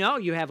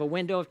you have a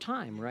window of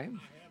time, right? I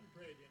have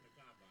prayed in the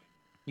combine.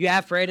 You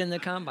have prayed in the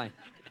combine.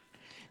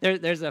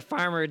 There's a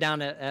farmer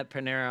down at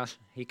Panera.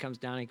 He comes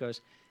down, he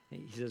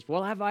says,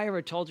 well, have I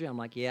ever told you? I'm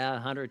like, yeah,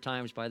 100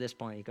 times by this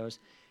point. He goes,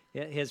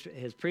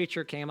 his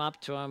preacher came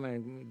up to him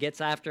and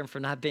gets after him for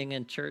not being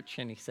in church,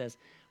 and he says,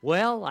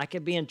 well, I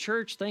could be in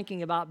church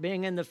thinking about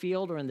being in the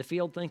field, or in the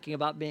field thinking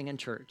about being in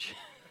church.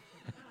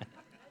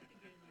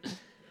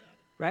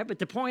 Right? But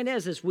the point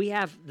is we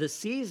have the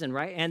season,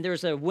 right? And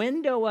there's a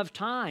window of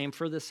time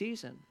for the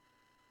season.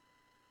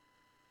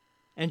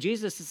 And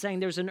Jesus is saying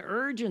there's an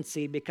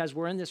urgency because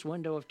we're in this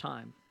window of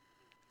time.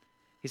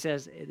 He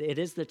says it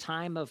is the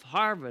time of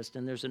harvest,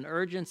 and there's an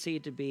urgency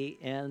to be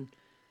in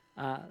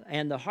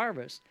the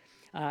harvest.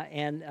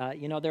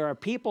 There are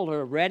people who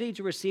are ready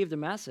to receive the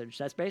message.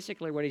 That's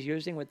basically what he's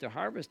using with the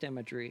harvest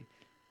imagery.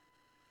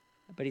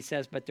 But he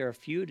says, but there are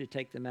few to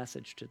take the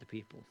message to the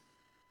people.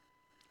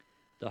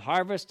 The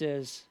harvest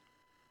is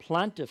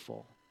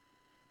plentiful,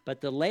 but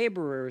the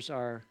laborers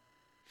are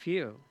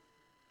few.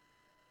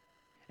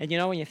 And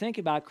when you think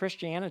about it,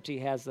 Christianity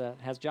has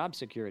job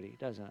security,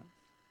 doesn't it?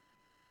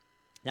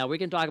 Now, we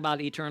can talk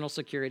about eternal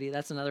security.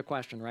 That's another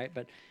question, right?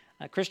 But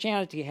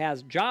Christianity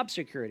has job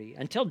security.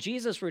 Until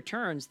Jesus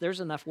returns, there's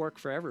enough work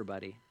for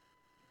everybody.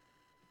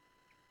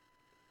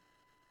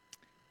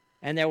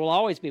 And there will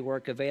always be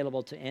work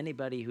available to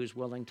anybody who's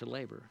willing to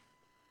labor.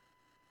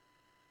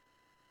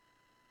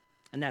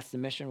 And that's the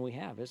mission we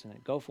have, isn't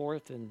it? Go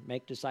forth and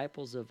make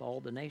disciples of all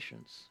the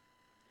nations.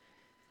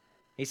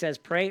 He says,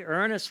 pray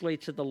earnestly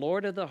to the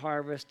Lord of the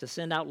harvest to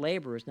send out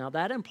laborers. Now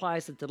that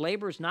implies that the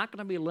labor is not going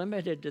to be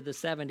limited to the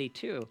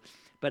 72,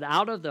 but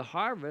out of the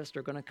harvest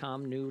are going to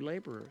come new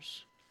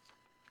laborers,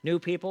 new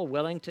people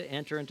willing to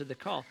enter into the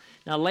call.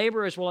 Now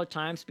laborers will at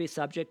times be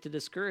subject to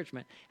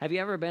discouragement. Have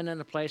you ever been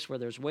in a place where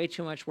there's way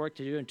too much work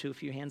to do and too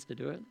few hands to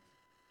do it?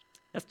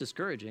 That's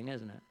discouraging,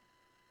 isn't it?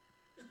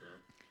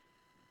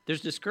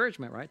 There's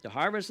discouragement, right? The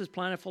harvest is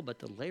plentiful, but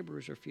the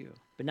laborers are few.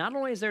 But not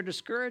only is there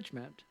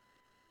discouragement,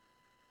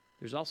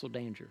 there's also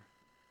danger.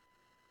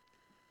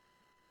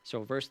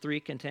 So verse 3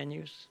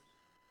 continues,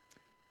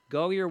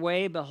 go your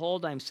way,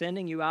 behold, I'm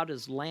sending you out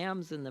as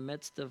lambs in the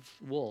midst of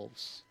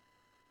wolves.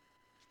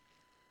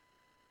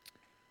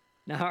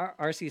 Now,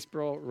 R.C.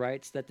 Sproul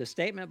writes that the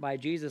statement by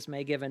Jesus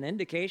may give an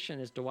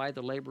indication as to why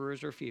the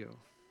laborers are few.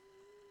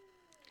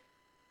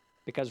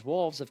 Because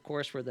wolves, of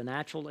course, were the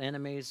natural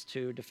enemies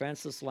to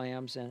defenseless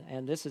lambs.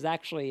 And this is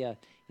actually,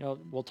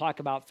 we'll talk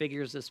about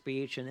figures of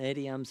speech and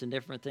idioms and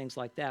different things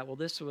like that. Well,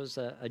 this was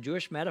a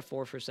Jewish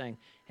metaphor for saying,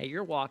 hey,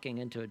 you're walking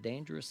into a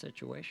dangerous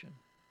situation.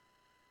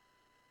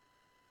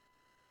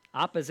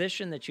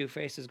 Opposition that you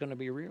face is going to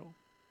be real.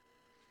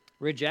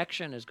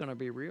 Rejection is going to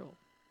be real.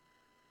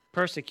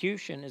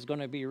 Persecution is going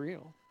to be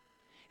real.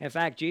 In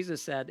fact,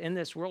 Jesus said, in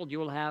this world you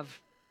will have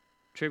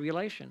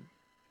tribulation.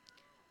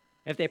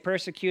 If they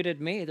persecuted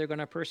me, they're going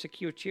to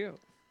persecute you.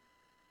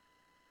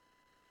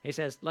 He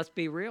says, let's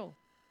be real.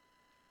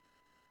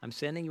 I'm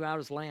sending you out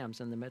as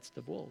lambs in the midst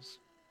of wolves.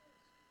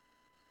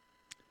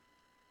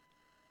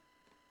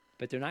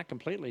 But they're not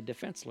completely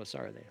defenseless,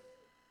 are they?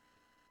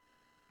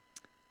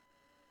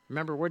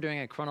 Remember, we're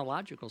doing a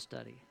chronological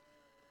study.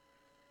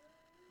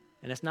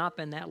 And it's not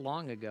been that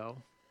long ago.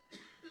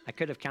 I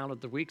could have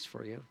counted the weeks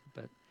for you,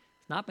 but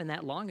it's not been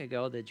that long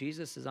ago that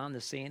Jesus is on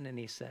the scene and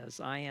he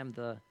says, I am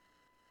the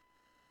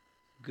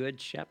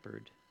good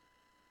shepherd.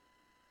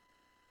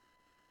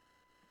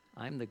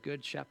 I'm the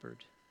good shepherd.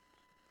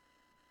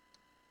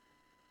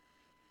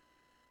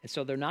 And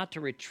so they're not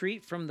to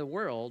retreat from the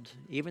world,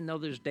 even though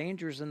there's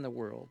dangers in the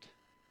world,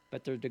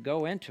 but they're to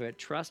go into it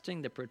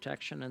trusting the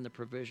protection and the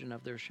provision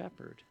of their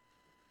shepherd.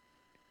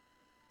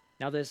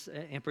 Now this,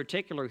 in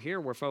particular here,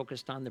 we're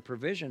focused on the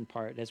provision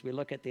part as we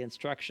look at the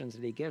instructions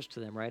that he gives to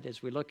them, right?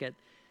 As we look at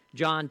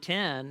John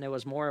 10, it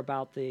was more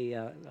about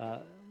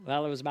it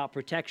was about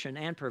protection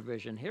and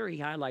provision. Here he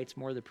highlights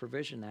more the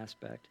provision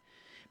aspect.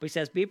 But he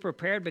says, be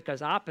prepared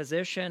because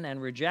opposition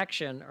and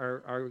rejection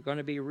are going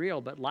to be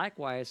real, but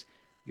likewise,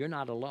 you're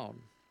not alone.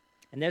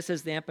 And this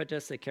is the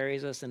impetus that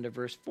carries us into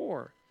verse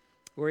 4,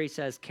 where he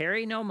says,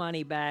 carry no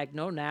money bag,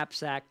 no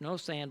knapsack, no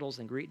sandals,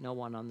 and greet no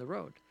one on the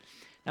road.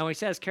 Now, when he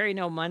says carry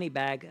no money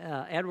bag,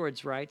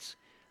 Edwards writes,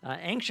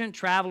 ancient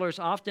travelers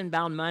often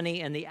bound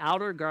money in the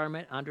outer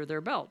garment under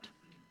their belt.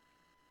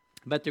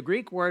 But the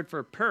Greek word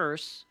for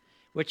purse,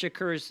 which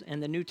occurs in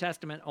the New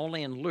Testament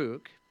only in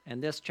Luke,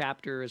 and this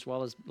chapter as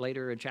well as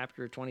later in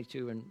chapter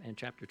 22 and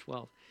chapter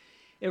 12,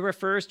 it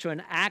refers to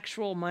an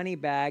actual money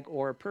bag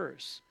or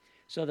purse.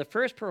 So the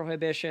first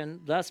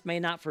prohibition thus may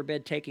not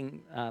forbid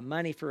taking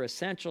money for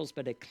essentials,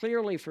 but it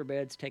clearly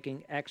forbids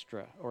taking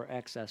extra or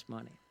excess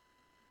money.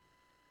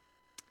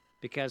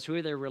 Because who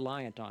are they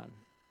reliant on?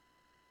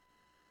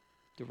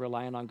 They're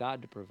reliant on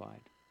God to provide.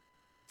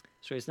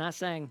 So he's not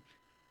saying,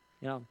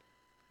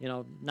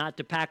 not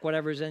to pack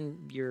whatever's in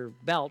your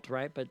belt,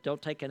 right? But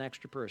don't take an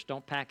extra purse.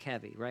 Don't pack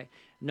heavy, right?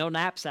 No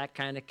knapsack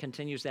kind of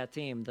continues that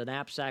theme. The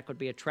knapsack would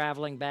be a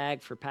traveling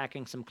bag for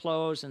packing some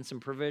clothes and some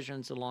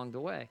provisions along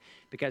the way.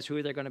 Because who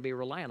are they going to be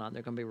reliant on?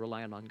 They're going to be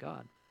reliant on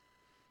God.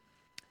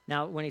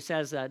 Now, when he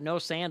says no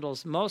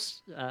sandals,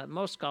 most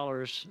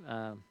scholars,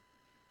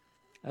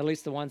 at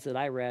least the ones that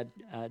I read,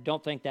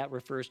 don't think that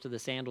refers to the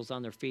sandals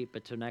on their feet,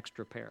 but to an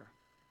extra pair.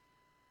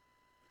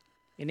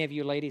 Any of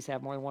you ladies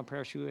have more than one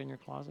pair of shoes in your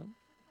closet?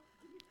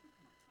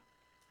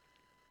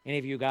 Any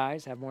of you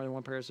guys have more than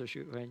one pair of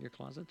shoes in your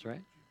closets,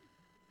 right?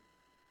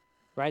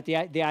 Right?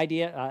 The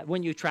idea,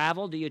 when you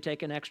travel, do you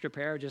take an extra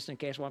pair just in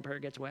case one pair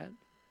gets wet?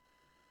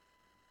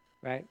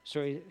 Right?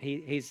 So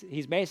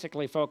he's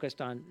basically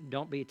focused on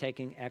don't be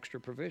taking extra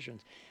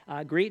provisions.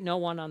 Greet no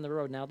one on the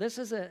road. Now, this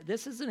is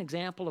an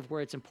example of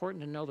where it's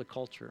important to know the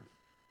culture.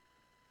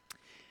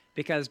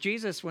 Because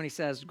Jesus, when he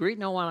says greet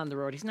no one on the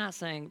road, he's not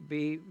saying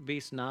be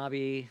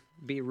snobby,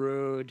 be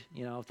rude,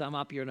 thumb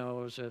up your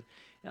nose.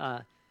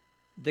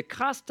 The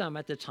custom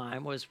at the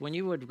time was when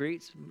you would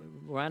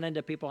run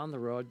into people on the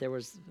road, there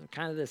was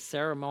kind of this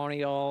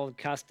ceremonial,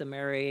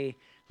 customary,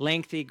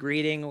 lengthy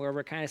greeting where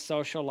we're kind of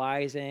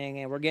socializing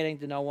and we're getting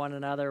to know one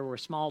another. We're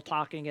small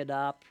talking it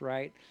up,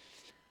 right?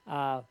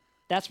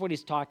 That's what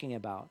he's talking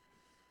about.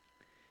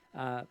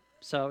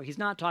 So he's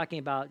not talking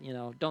about,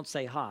 don't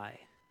say hi.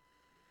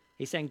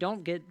 He's saying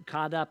don't get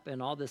caught up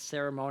in all this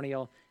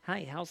ceremonial,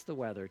 hey, how's the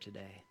weather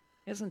today?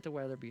 Isn't the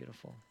weather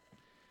beautiful?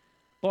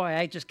 Boy,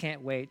 I just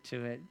can't wait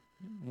till it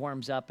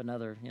warms up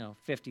another,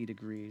 50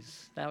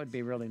 degrees. That would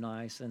be really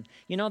nice. And,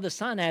 the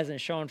sun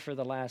hasn't shone for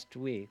the last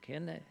week.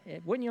 And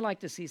wouldn't you like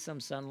to see some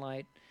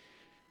sunlight?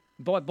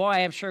 Boy, I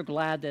am sure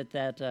glad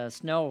that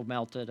snow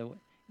melted.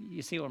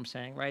 You see what I'm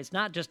saying, right? It's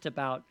not just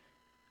about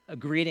a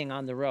greeting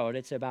on the road.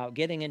 It's about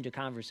getting into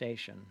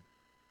conversation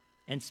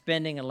and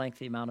spending a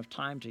lengthy amount of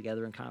time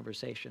together in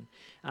conversation.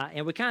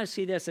 And we kind of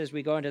see this as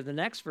we go into the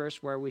next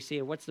verse where we see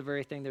what's the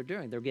very thing they're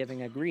doing. They're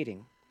giving a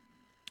greeting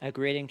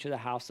to the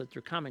house that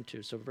they're coming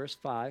to. So verse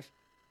 5,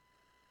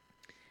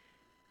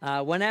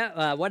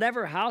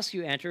 whatever house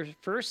you enter,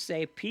 first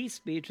say, peace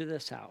be to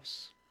this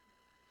house.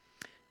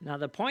 Now,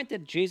 the point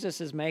that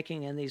Jesus is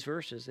making in these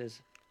verses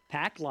is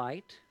pack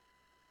light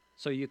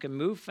so you can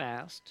move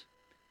fast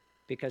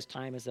because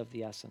time is of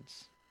the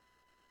essence.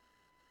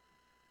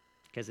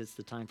 Because it's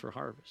the time for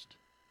harvest.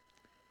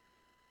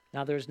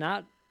 Now, there's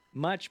not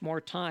much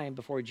more time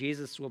before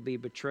Jesus will be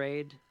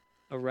betrayed,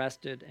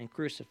 arrested, and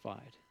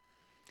crucified.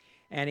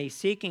 And he's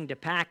seeking to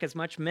pack as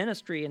much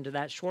ministry into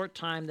that short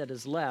time that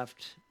is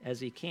left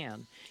as he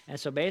can. And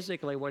so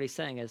basically what he's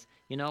saying is,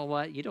 you know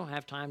what? You don't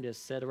have time to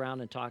sit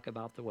around and talk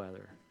about the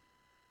weather.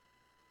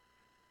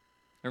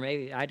 Or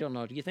maybe, I don't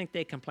know, do you think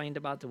they complained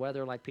about the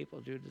weather like people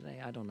do today?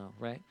 I don't know,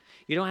 right?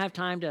 You don't have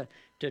time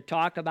to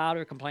talk about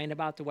or complain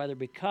about the weather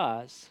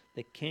because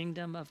the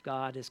kingdom of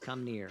God has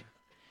come near.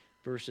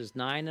 Verses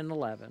 9 and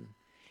 11.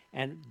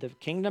 And the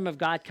kingdom of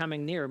God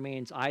coming near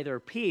means either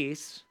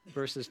peace,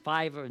 verses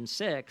 5 and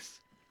 6,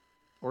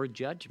 or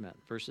judgment,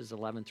 verses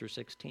 11 through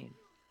 16.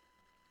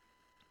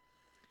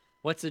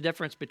 What's the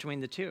difference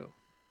between the two?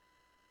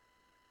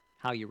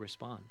 How you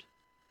respond.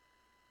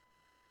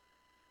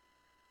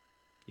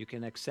 You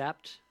can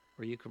accept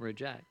or you can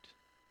reject.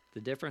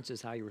 The difference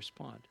is how you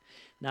respond.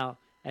 Now,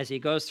 as he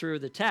goes through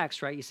the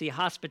text, right, you see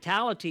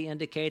hospitality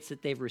indicates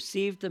that they've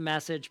received the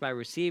message by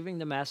receiving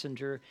the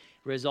messenger,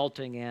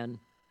 resulting in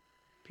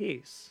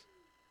peace.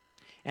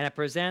 And it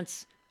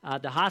presents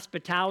the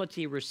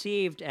hospitality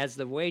received as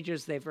the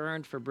wages they've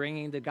earned for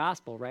bringing the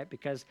gospel, right?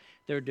 Because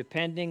they're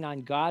depending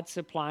on God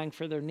supplying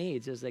for their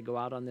needs as they go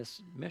out on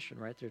this mission,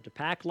 right? They're to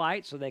pack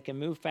light so they can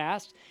move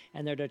fast,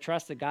 and they're to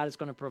trust that God is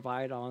going to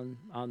provide on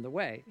the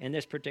way. In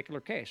this particular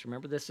case,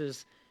 remember, this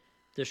is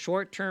the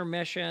short-term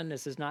mission.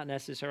 This is not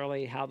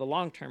necessarily how the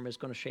long-term is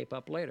going to shape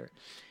up later.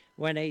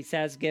 When he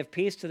says, give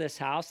peace to this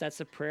house, that's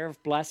a prayer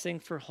of blessing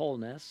for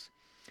wholeness.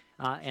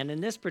 And in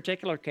this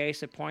particular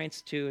case, it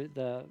points to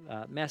the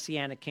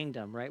Messianic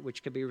kingdom, right,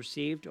 which could be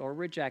received or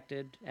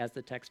rejected, as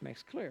the text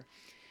makes clear.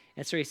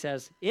 And so he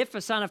says, if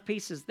a son of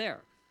peace is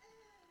there,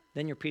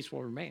 then your peace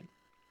will remain.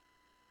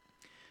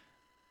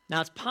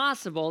 Now, it's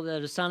possible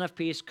that a son of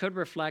peace could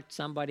reflect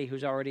somebody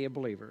who's already a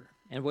believer,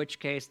 in which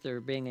case they're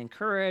being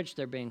encouraged,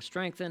 they're being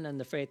strengthened in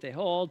the faith they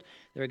hold,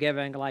 they're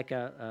giving like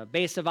a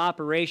base of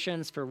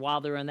operations for while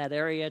they're in that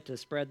area to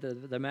spread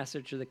the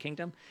message of the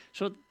kingdom.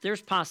 So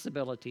there's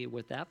possibility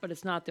with that, but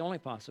it's not the only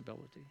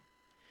possibility.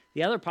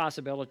 The other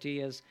possibility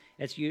is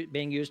it's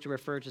being used to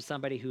refer to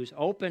somebody who's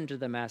open to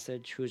the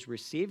message, who's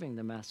receiving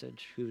the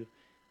message, who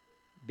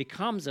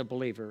becomes a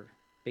believer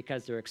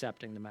because they're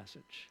accepting the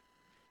message,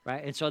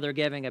 right? And so they're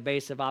giving a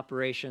base of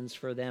operations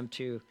for them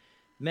to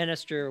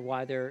minister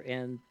while they're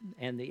in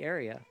the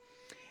area.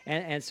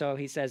 And so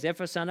he says,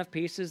 if a son of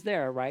peace is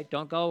there, right,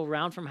 don't go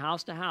around from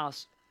house to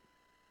house,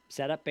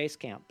 set up base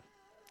camp,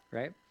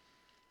 right?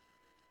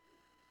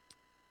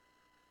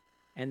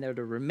 And they're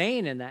to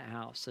remain in that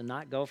house and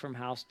not go from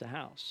house to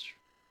house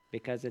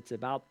because it's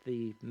about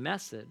the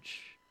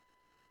message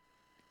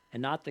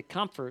and not the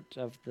comfort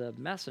of the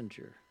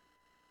messenger.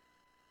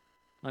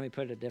 Let me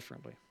put it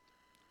differently.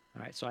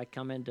 All right, so I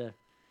come into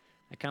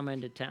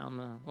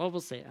town,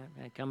 we'll see.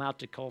 I come out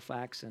to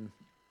Colfax and,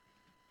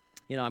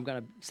 I'm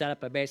going to set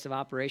up a base of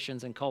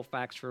operations in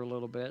Colfax for a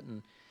little bit.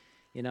 And,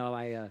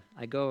 I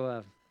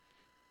go,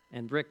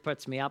 and Rick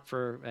puts me up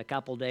for a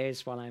couple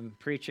days while I'm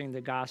preaching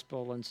the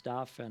gospel and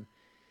stuff.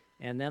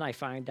 And then I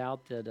find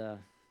out that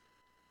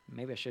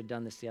maybe I should have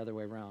done this the other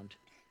way around.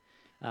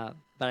 But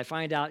I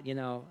find out,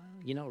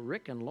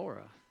 Rick and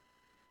Laura,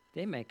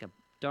 they make a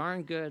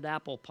darn good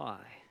apple pie.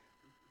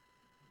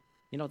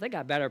 You know, they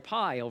got better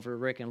pie over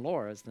Rick and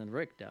Laura's than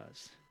Rick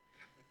does.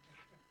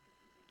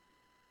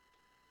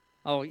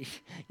 Oh,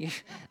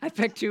 I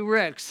picked 2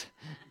 Ricks.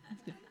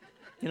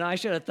 You know, I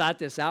should have thought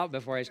this out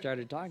before I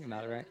started talking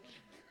about it, right?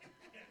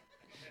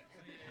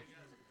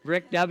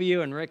 Rick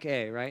W. and Rick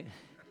A., right?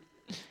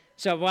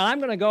 So, well, I'm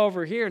going to go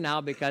over here now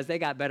because they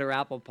got better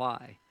apple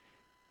pie.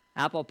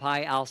 Apple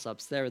pie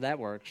Alsups. There, that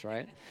works,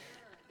 right?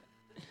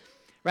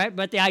 Right?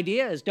 But the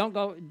idea is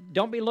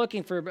don't be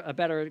looking for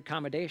better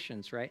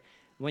accommodations, right?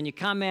 When you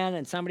come in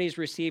and somebody's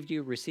received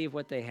you, receive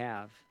what they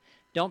have.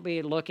 Don't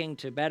be looking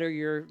to better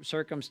your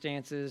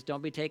circumstances.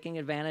 Don't be taking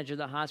advantage of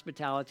the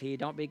hospitality.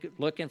 Don't be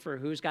looking for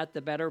who's got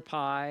the better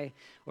pie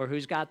or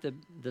who's got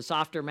the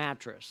softer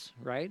mattress,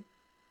 right?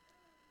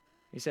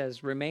 He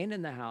says, remain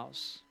in the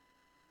house.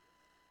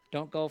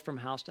 Don't go from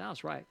house to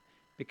house, right?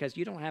 Because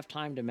you don't have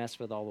time to mess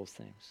with all those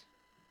things.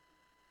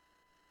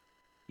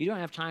 You don't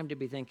have time to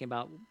be thinking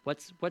about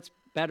what's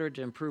better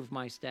to improve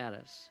my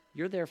status.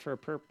 You're there for a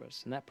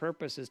purpose, and that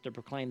purpose is to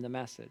proclaim the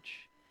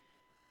message,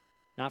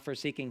 not for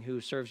seeking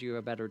who serves you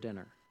a better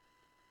dinner.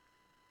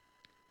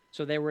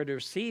 So they were to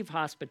receive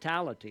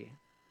hospitality,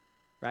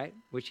 right?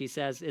 Which he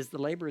says is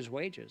the laborer's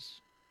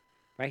wages,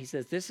 right? He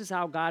says this is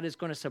how God is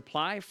going to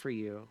supply for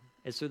you,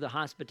 is through the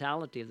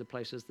hospitality of the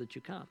places that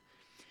you come.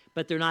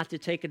 But they're not to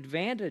take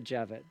advantage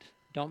of it.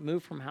 Don't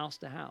move from house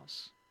to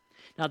house.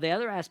 Now, the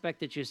other aspect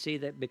that you see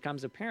that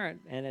becomes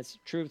apparent, and it's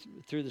true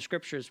through the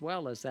scripture as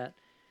well, is that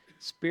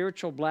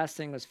spiritual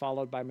blessing is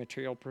followed by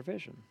material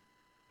provision.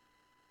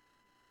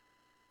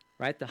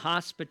 Right? The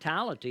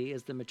hospitality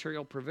is the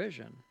material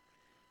provision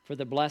for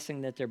the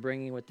blessing that they're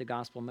bringing with the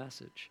gospel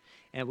message.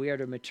 And we are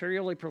to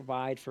materially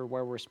provide for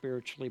where we're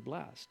spiritually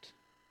blessed.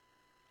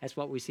 That's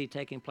what we see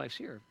taking place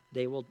here.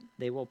 They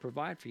will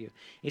provide for you.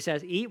 He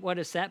says, eat what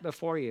is set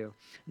before you.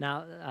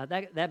 Now,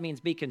 that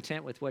means be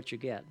content with what you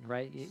get,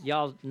 right?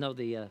 Y'all know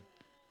the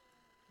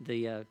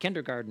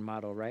kindergarten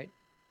motto, right?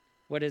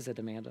 What is it,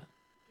 Amanda?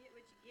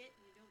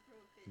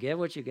 Get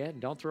what you get and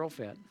don't throw a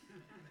fit.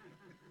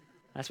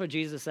 That's what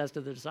Jesus says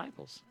to the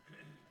disciples.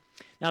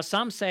 Now,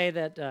 some say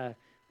that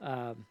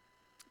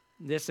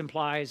this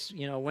implies,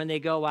 when they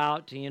go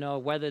out,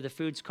 whether the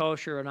food's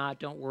kosher or not,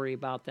 don't worry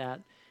about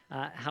that.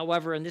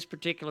 However, in this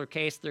particular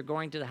case, they're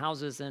going to the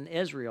houses in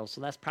Israel,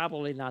 so that's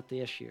probably not the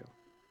issue.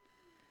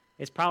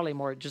 It's probably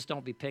more just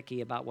don't be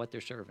picky about what they're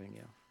serving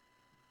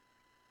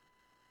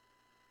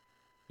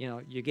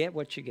you. You get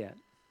what you get.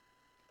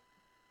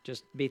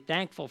 Just be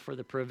thankful for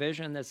the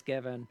provision that's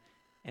given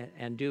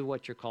and do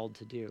what you're called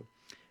to do.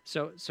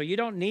 So you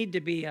don't need to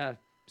be a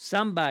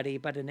somebody,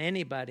 but an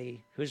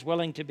anybody who's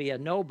willing to be a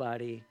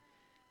nobody,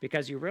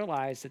 because you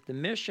realize that the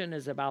mission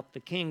is about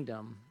the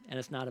kingdom and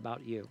it's not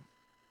about you.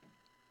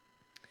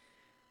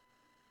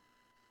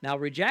 Now,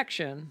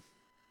 rejection,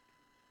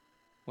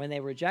 when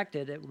they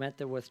rejected, it meant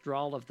the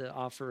withdrawal of the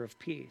offer of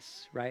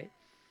peace, right?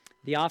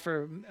 The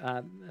offer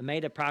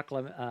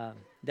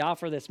the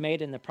offer that's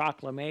made in the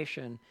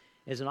proclamation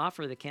is an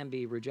offer that can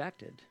be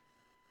rejected,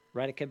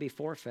 right? It can be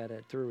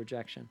forfeited through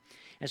rejection.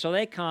 And so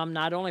they come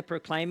not only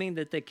proclaiming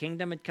that the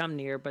kingdom had come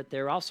near, but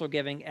they're also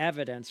giving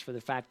evidence for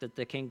the fact that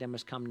the kingdom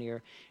has come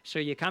near. So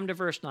you come to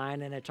verse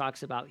 9, and it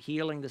talks about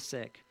healing the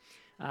sick.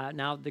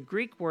 Now, the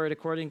Greek word,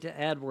 according to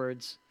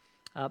Edwards,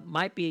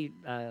 might be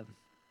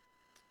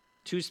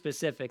too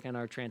specific in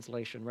our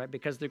translation, right?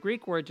 Because the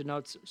Greek word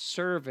denotes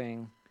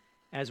serving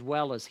as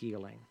well as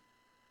healing.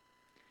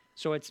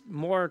 So it's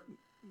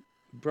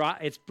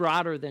it's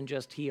broader than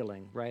just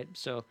healing, right?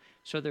 So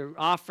they're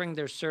offering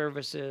their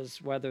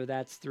services, whether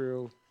that's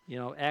through,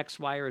 X,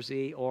 Y, or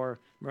Z, or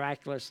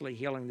miraculously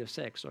healing the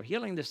sick. So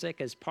healing the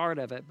sick is part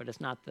of it, but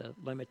it's not the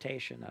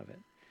limitation of it.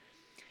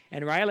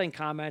 And Ryling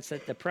comments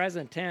that the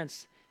present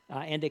tense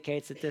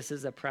indicates that this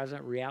is a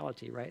present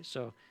reality, right?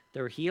 So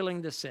they're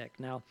healing the sick.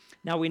 Now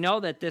we know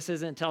that this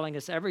isn't telling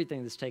us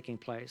everything that's taking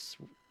place.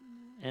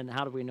 And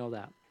how do we know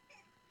that?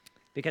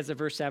 Because of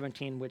verse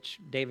 17, which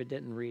David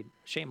didn't read.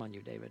 Shame on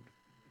you, David.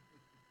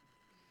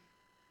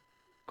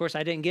 Of course,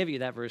 I didn't give you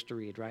that verse to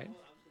read, right?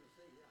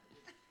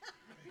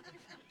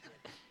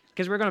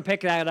 Because we're going to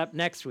pick that up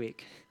next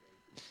week.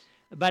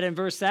 But in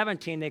verse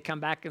 17, they come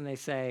back and they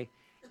say,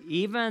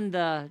 even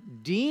the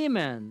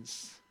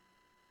demons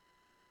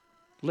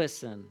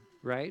listen,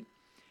 right?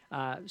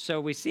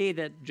 So we see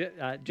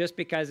that just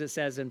because it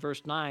says in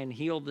verse 9,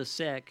 heal the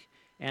sick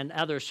and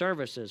other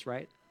services,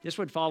 right? This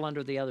would fall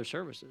under the other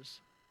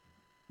services.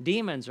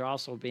 Demons are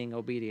also being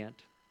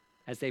obedient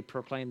as they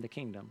proclaim the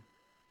kingdom.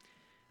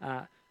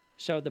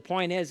 So the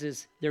point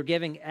is they're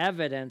giving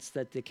evidence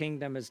that the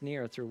kingdom is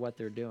near through what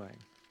they're doing.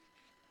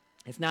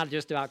 It's not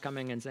just about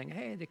coming and saying,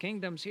 hey, the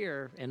kingdom's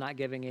here, and not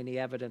giving any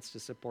evidence to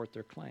support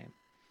their claim.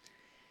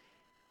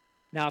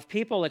 Now, if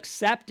people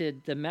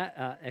accepted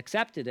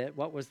it,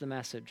 what was the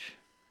message?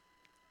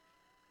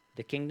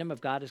 The kingdom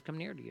of God has come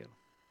near to you.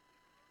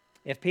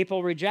 If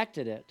people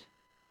rejected it,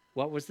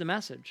 what was the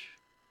message?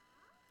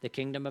 The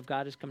kingdom of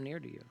God has come near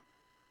to you.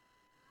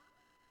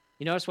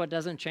 You notice what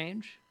doesn't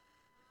change?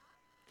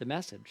 The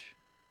message.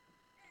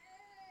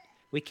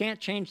 We can't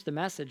change the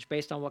message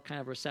based on what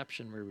kind of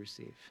reception we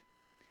receive.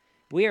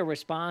 We are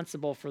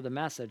responsible for the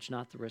message,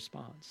 not the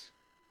response.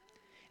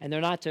 And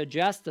they're not to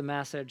adjust the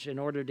message in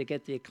order to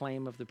get the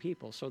acclaim of the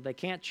people. So they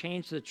can't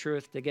change the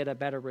truth to get a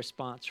better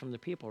response from the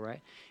people,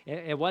 right?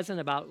 It wasn't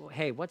about,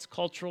 hey, what's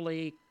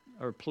culturally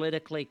or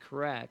politically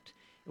correct.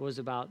 It was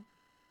about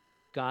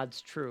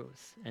God's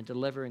truth and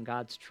delivering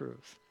God's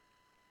truth.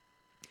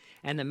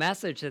 And the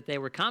message that they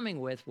were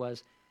coming with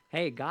was,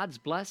 hey, God's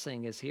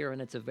blessing is here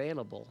and it's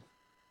available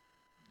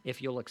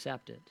if you'll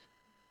accept it.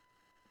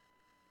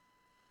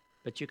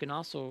 But you can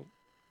also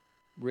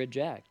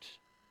reject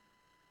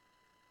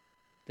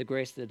the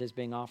grace that is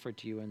being offered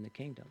to you in the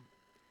kingdom.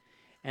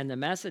 And the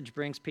message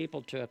brings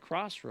people to a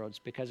crossroads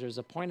because there's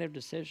a point of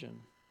decision.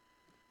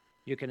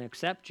 You can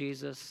accept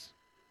Jesus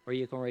or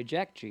you can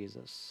reject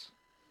Jesus.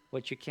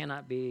 What you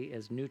cannot be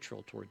is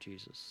neutral toward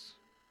Jesus.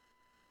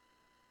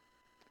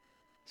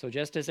 So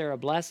just as there are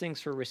blessings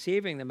for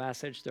receiving the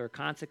message, there are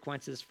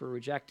consequences for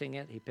rejecting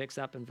it. He picks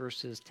up in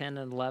verses 10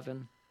 and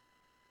 11.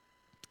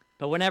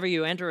 But whenever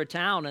you enter a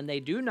town and they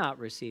do not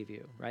receive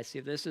you, right? See,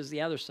 this is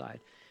the other side.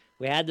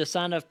 We had the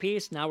Son of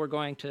Peace, now we're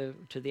going to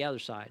the other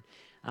side.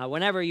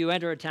 Whenever you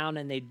enter a town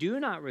and they do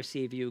not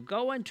receive you,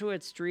 go into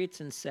its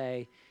streets and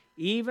say,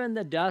 even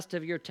the dust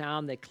of your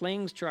town that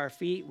clings to our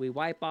feet, we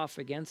wipe off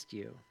against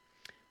you.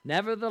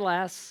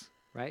 Nevertheless,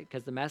 right,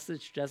 because the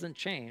message doesn't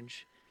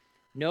change,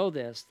 know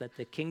this, that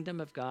the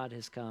kingdom of God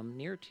has come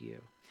near to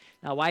you.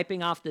 Now,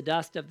 wiping off the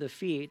dust of the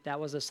feet, that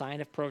was a sign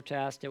of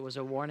protest. It was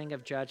a warning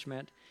of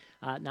judgment.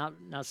 Now,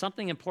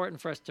 something important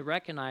for us to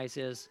recognize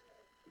is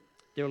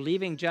they're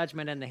leaving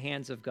judgment in the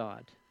hands of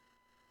God.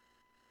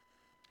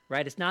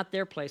 Right? It's not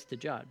their place to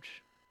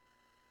judge.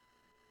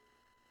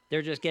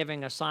 They're just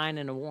giving a sign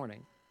and a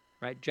warning.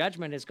 Right?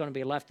 Judgment is going to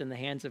be left in the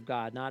hands of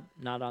God, not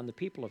on the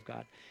people of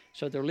God.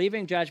 So they're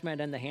leaving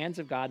judgment in the hands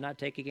of God, not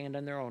taking it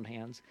in their own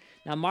hands.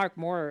 Now, Mark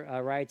Moore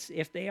writes,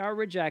 if they are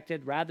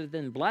rejected, rather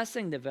than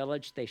blessing the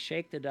village, they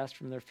shake the dust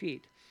from their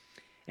feet.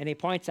 And he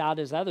points out,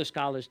 as other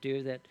scholars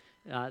do,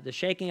 that the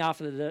shaking off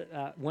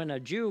of when a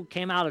Jew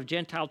came out of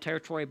Gentile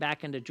territory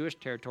back into Jewish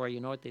territory, you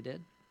know what they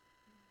did?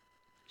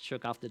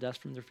 Shook off the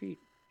dust from their feet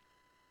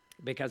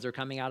because they're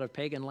coming out of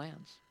pagan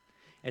lands.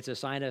 It's a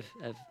sign of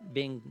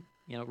being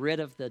rid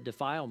of the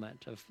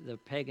defilement of the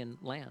pagan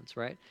lands,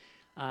 right?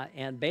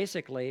 And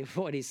basically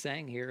what he's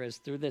saying here is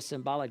through this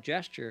symbolic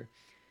gesture,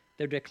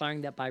 they're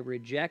declaring that by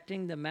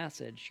rejecting the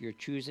message, you're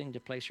choosing to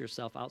place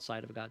yourself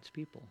outside of God's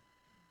people.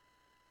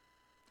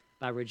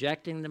 By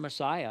rejecting the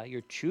Messiah,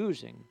 you're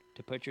choosing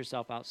to put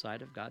yourself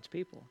outside of God's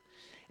people.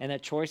 And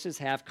that choices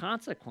have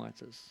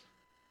consequences.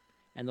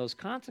 And those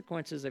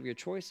consequences of your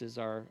choices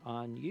are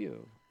on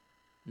you,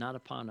 not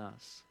upon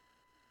us.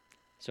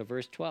 So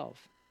verse 12,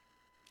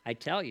 I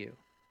tell you,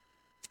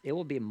 it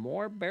will be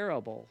more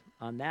bearable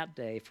on that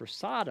day for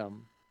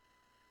Sodom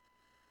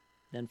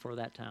than for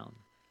that town.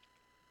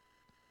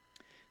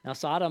 Now,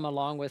 Sodom,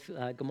 along with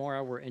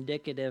Gomorrah, were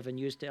indicative and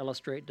used to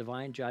illustrate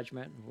divine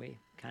judgment.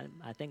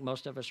 I think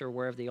most of us are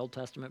aware of the Old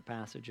Testament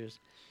passages.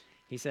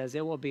 He says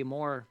it will be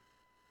more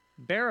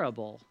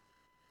bearable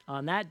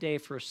on that day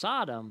for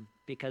Sodom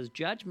because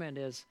judgment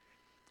is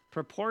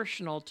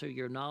proportional to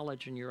your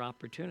knowledge and your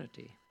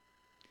opportunity.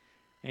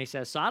 And he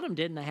says Sodom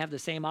didn't have the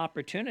same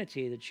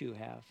opportunity that you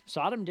have.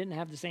 Sodom didn't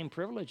have the same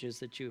privileges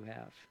that you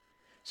have.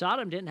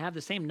 Sodom didn't have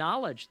the same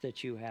knowledge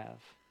that you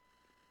have.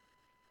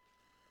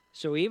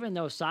 So even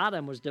though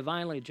Sodom was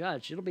divinely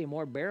judged, it'll be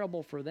more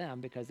bearable for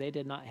them because they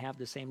did not have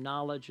the same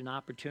knowledge and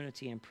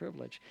opportunity and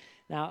privilege.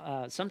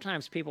 Now,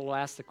 sometimes people will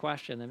ask the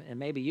question, and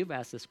maybe you've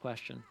asked this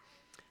question,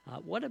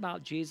 what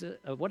about Jesus?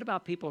 What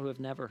about people who have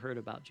never heard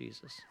about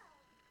Jesus?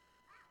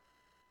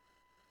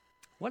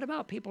 What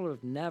about people who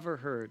have never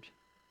heard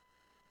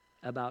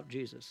about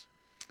Jesus?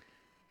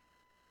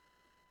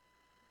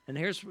 And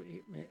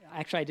actually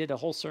I did a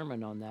whole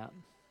sermon on that.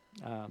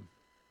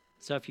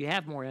 So if you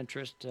have more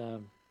interest,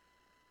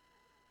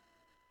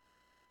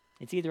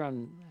 it's either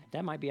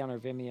that might be on our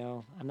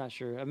Vimeo, I'm not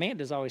sure.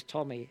 Amanda's always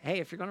told me, hey,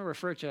 if you're going to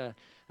refer to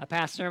a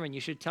past sermon,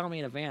 you should tell me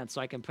in advance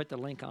so I can put the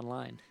link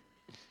online.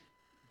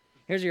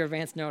 Here's your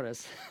advance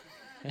notice.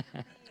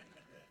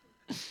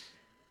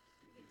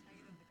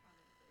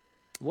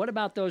 What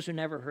about those who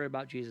never heard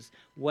about Jesus?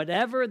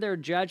 Whatever their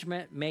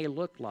judgment may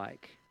look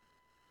like,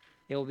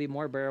 it will be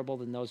more bearable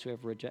than those who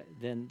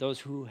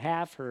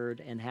have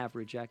heard and have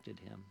rejected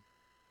him.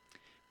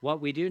 What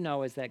we do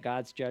know is that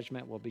God's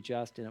judgment will be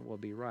just and it will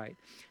be right.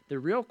 The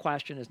real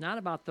question is not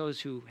about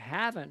those who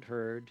haven't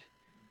heard,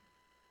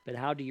 but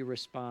how do you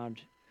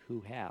respond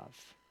who have?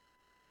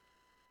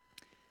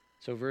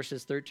 So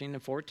verses 13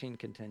 and 14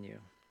 continue.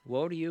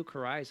 Woe to you,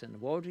 Chorazin!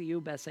 Woe to you,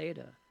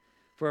 Bethsaida!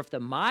 For if the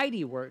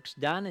mighty works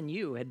done in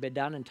you had been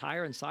done in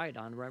Tyre and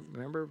Sidon,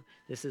 remember,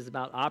 this is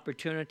about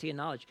opportunity and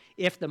knowledge.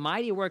 If the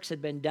mighty works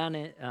had been done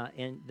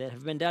that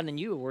have been done in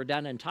you were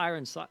done in Tyre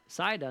and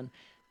Sidon,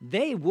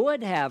 they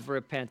would have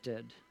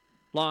repented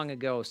long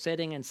ago,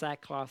 sitting in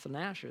sackcloth and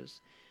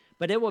ashes.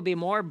 But it will be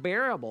more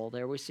bearable,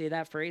 there we see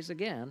that phrase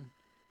again,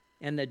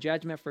 in the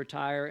judgment for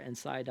Tyre and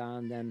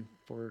Sidon than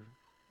for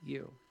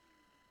you.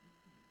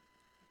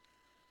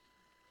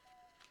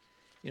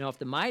 If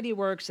the mighty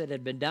works that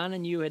had been done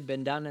in you had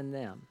been done in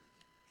them,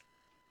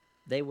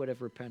 they would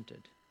have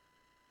repented.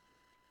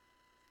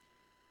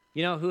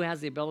 Who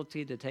has the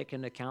ability to take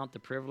into account the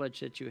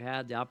privilege that you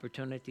had, the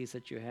opportunities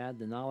that you had,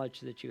 the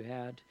knowledge that you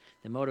had,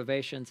 the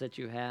motivations that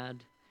you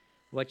had,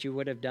 what you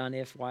would have done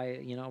if, why,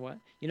 what?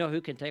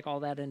 Who can take all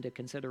that into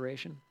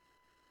consideration?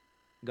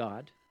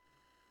 God.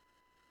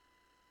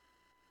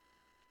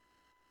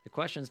 The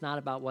question is not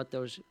about what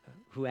those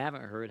who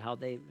haven't heard, how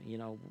they,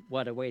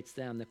 what awaits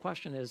them. The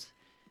question is,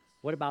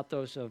 what about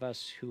those of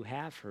us who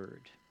have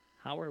heard?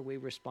 How are we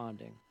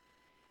responding?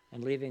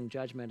 And leaving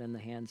judgment in the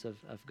hands of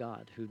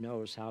God, who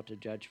knows how to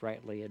judge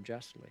rightly and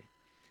justly.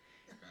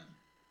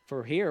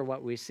 For here,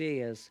 what we see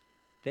is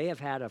they have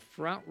had a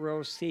front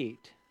row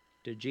seat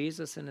to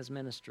Jesus and his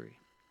ministry,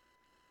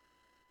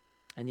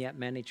 and yet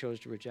many chose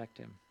to reject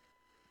him.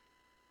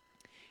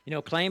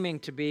 Claiming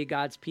to be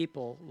God's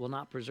people will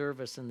not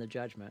preserve us in the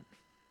judgment.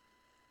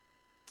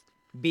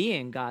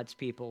 Being God's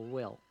people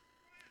will.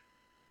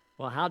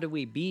 Well, how do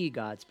we be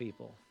God's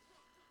people?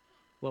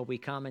 Well, we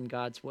come in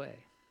God's way.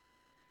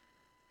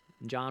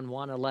 John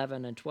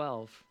 1:11 and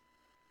 12,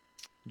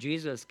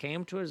 Jesus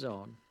came to his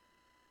own,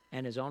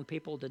 and his own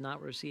people did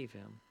not receive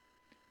him.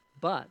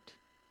 But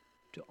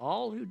to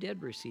all who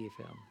did receive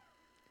him,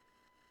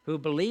 who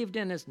believed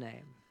in his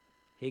name,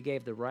 he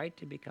gave the right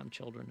to become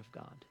children of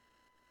God.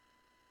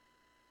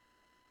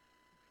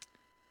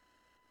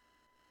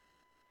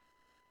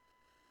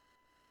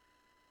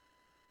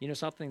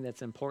 Something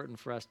that's important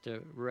for us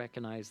to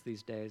recognize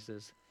these days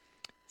is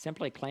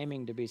simply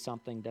claiming to be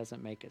something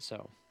doesn't make it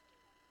so.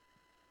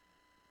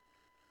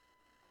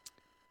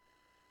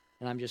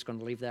 And I'm just going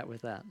to leave that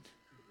with that.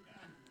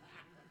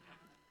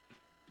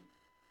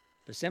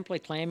 But simply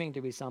claiming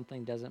to be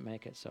something doesn't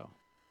make it so.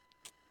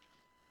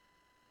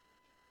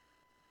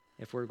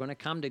 If we're going to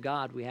come to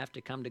God, we have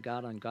to come to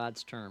God on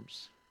God's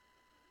terms,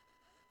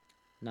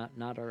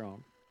 not our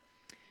own.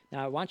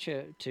 Now, I want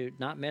you to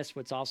not miss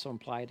what's also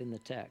implied in the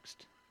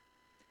text.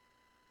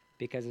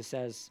 Because it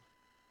says,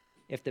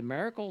 if the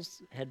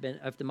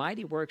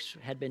mighty works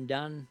had been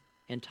done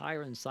in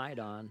Tyre and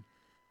Sidon,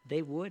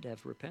 they would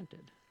have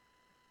repented.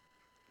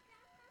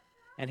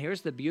 And here's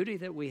the beauty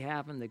that we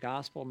have in the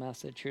gospel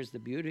message. Here's the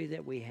beauty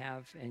that we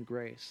have in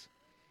grace.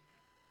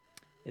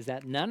 Is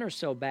that none are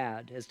so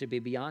bad as to be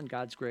beyond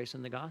God's grace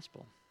in the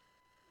gospel.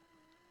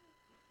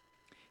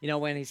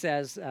 When he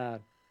says,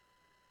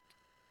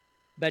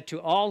 but to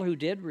all who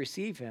did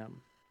receive him,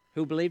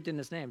 who believed in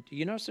his name, do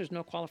you notice there's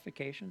no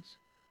qualifications?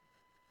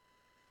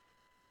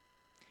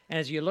 And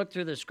as you look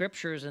through the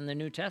scriptures in the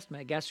New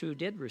Testament, guess who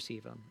did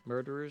receive him?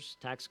 Murderers,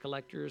 tax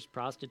collectors,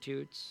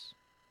 prostitutes,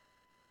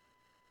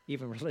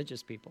 even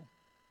religious people.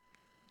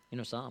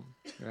 Some,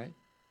 right?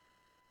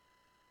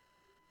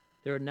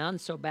 There are none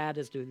so bad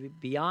as to be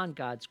beyond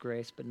God's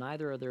grace, but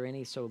neither are there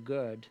any so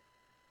good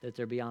that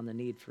they're beyond the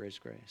need for his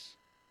grace.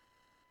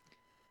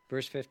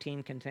 Verse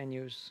 15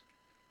 continues,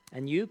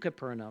 and you,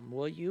 Capernaum,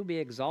 will you be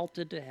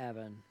exalted to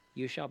heaven?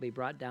 You shall be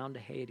brought down to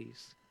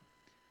Hades.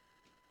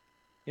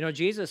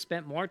 Jesus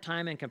spent more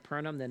time in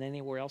Capernaum than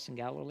anywhere else in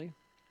Galilee.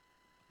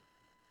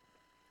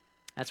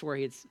 That's where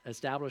he had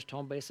established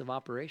home base of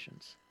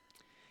operations.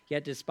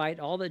 Yet despite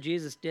all that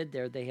Jesus did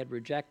there, they had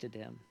rejected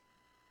him.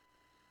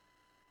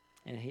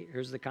 And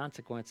here's the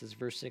consequences,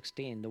 verse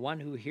 16. The one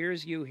who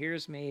hears you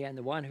hears me, and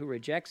the one who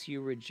rejects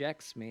you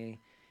rejects me,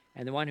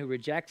 and the one who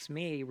rejects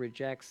me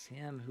rejects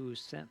him who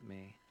sent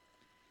me.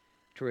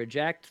 To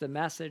reject the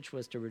message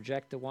was to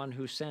reject the one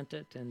who sent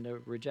it, and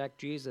to reject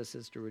Jesus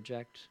is to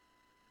reject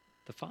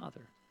the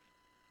Father.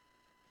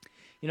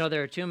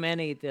 There are too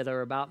many that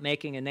are about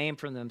making a name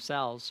for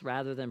themselves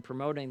rather than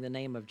promoting the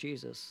name of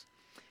Jesus.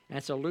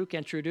 And so Luke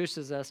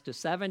introduces us to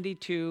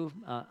 72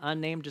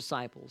 unnamed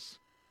disciples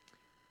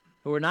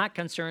who are not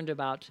concerned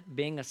about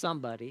being a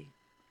somebody,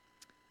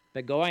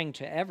 but going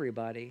to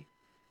everybody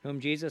whom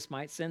Jesus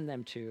might send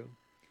them to,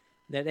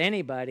 that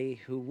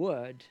anybody who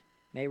would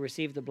may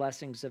receive the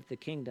blessings of the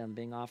kingdom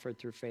being offered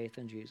through faith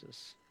in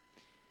Jesus.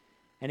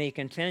 And he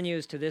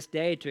continues to this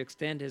day to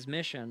extend his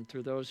mission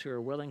through those who are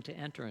willing to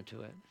enter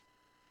into it.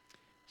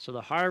 So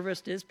the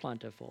harvest is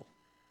plentiful,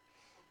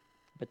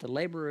 but the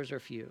laborers are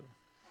few.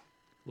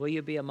 Will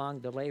you be among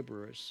the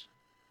laborers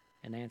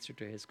in answer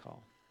to his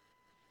call?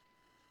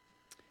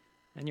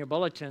 In your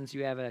bulletins,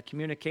 you have a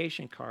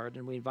communication card,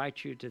 and we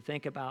invite you to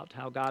think about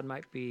how God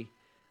might be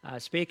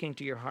speaking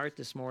to your heart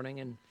this morning.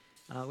 And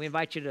we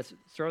invite you to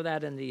throw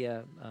that in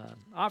the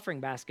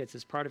offering baskets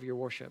as part of your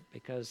worship,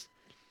 because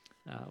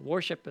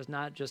worship is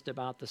not just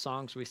about the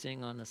songs we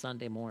sing on a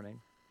Sunday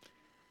morning.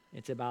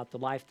 It's about the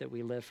life that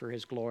we live for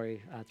his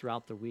glory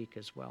throughout the week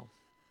as well.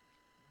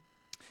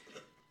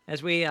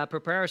 As we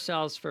prepare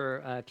ourselves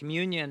for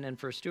communion and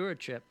for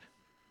stewardship,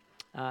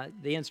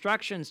 the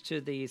instructions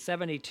to the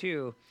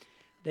 72,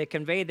 they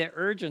convey the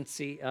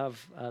urgency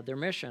of their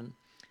mission,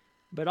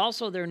 but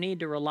also their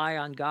need to rely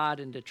on God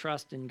and to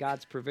trust in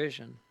God's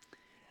provision.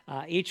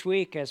 Each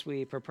week as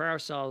we prepare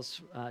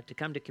ourselves to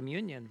come to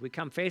communion, we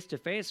come face to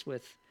face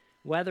with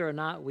whether or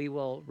not we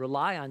will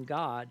rely on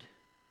God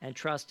and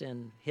trust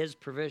in his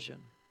provision.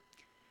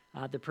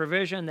 the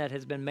provision that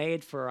has been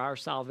made for our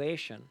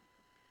salvation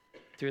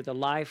through the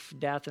life,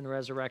 death, and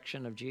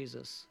resurrection of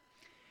Jesus.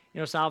 You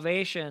know,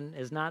 salvation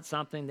is not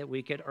something that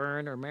we could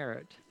earn or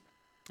merit.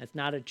 It's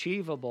not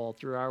achievable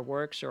through our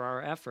works or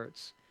our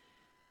efforts,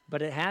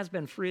 but it has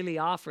been freely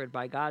offered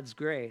by God's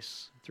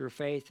grace through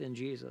faith in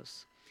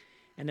Jesus.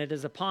 And it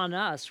is upon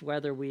us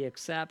whether we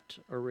accept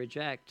or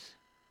reject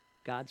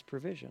God's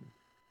provision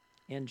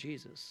in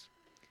Jesus.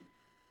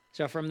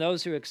 So from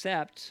those who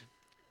accept,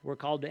 we're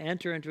called to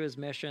enter into his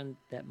mission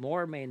that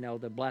more may know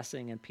the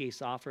blessing and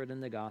peace offered in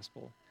the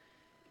gospel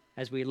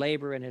as we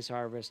labor in his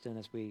harvest and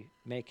as we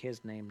make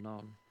his name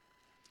known.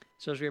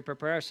 So as we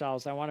prepare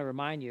ourselves, I want to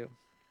remind you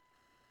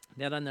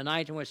that on the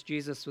night in which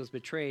Jesus was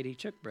betrayed, he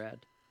took bread.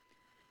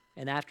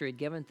 And after he'd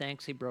given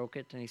thanks, he broke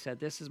it, and he said,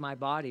 "This is my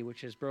body,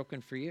 which is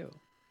broken for you.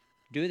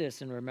 Do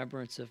this in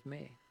remembrance of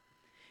me."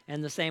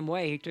 In the same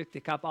way, he took the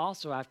cup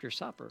also after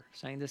supper,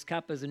 saying, "This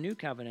cup is a new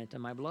covenant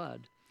in my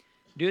blood.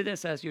 Do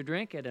this as you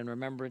drink it in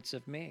remembrance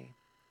of me.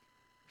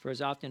 For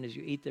as often as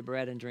you eat the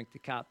bread and drink the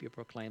cup, you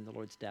proclaim the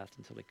Lord's death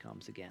until he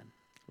comes again."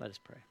 Let us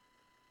pray.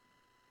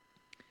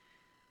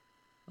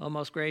 O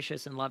most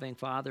gracious and loving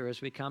Father,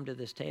 as we come to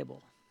this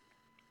table,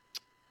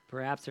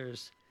 perhaps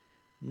there's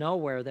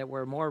nowhere that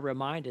we're more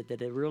reminded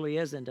that it really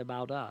isn't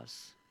about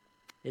us.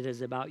 It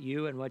is about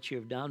you and what you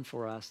have done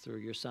for us through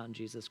your Son,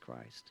 Jesus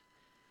Christ.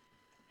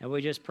 And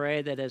we just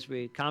pray that as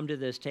we come to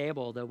this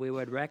table, that we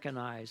would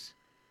recognize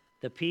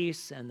the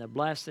peace and the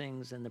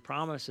blessings and the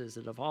promises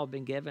that have all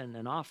been given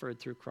and offered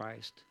through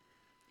Christ,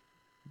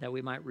 that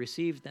we might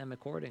receive them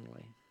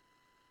accordingly,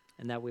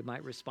 and that we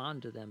might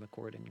respond to them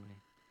accordingly,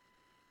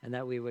 and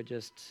that we would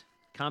just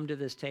come to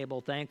this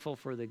table thankful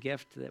for the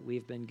gift that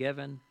we've been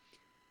given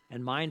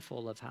and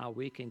mindful of how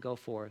we can go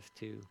forth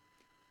to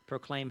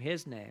proclaim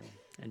his name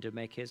and to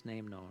make his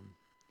name known.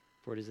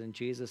 For it is in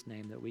Jesus'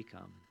 name that we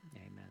come.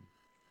 Amen.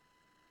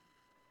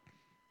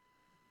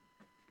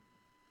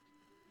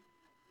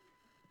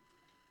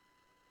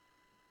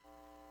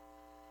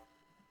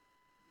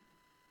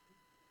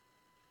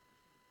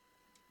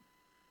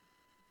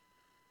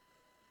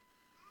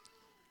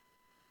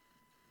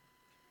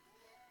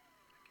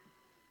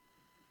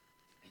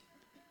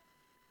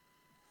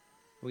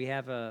 We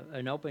have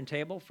an open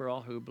table for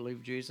all who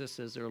believe Jesus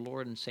as their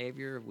Lord and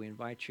Savior. We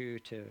invite you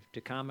to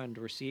come and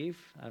receive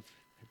of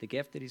the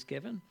gift that he's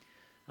given.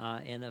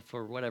 And if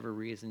for whatever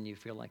reason you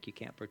feel like you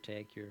can't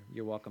partake,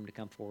 you're welcome to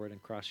come forward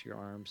and cross your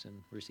arms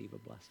and receive a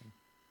blessing.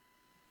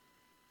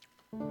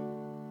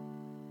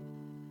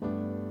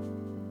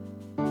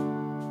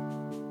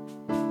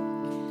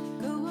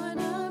 Going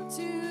up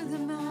to the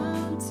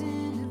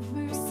mountain of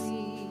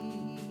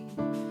mercy,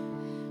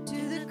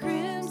 to the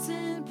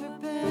crimson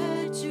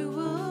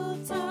perpetual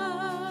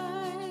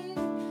tide.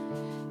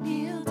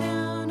 Kneel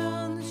down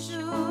on the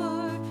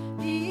shore,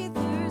 be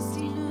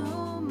thirsty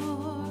no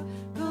more.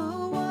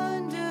 Go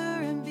wander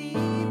and be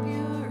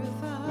purified.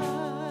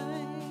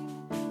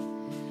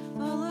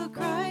 Follow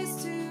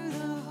Christ to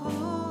the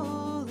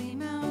holy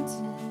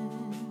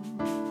mountain.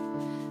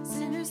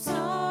 Sinners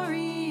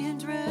sorry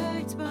and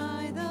wrecked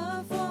by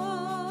the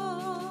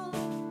fall.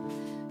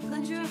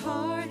 Cleanse your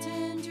heart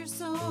and your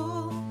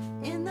soul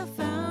in the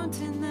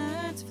fountain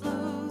that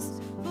flows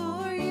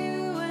for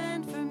you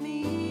and for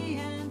me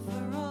and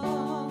for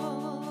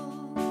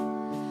all.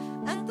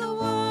 At the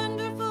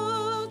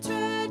wonderful,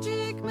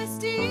 tragic,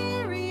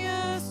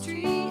 mysterious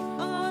tree,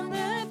 on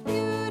that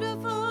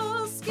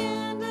beautiful,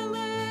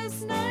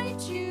 scandalous night,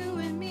 you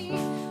and me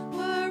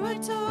were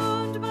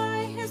atoned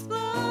by his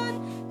blood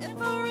and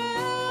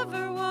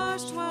forever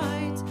washed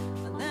white.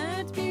 On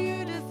that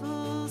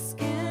beautiful,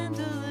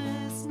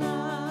 scandalous night,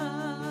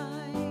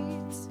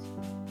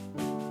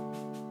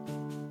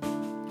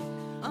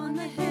 on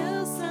the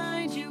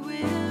hillside you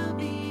will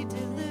be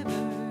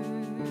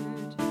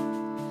delivered.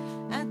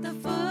 At the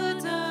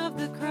foot of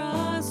the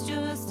cross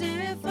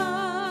justified,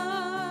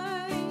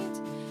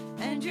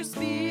 and your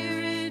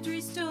spirit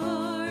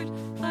restored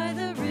by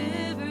the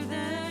river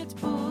that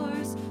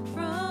pours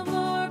from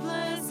our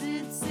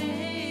blessed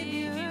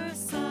Savior's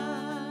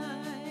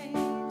side.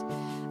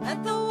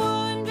 At the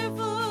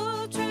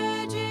wonderful,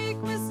 tragic,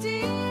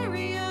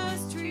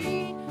 mysterious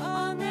tree,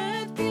 on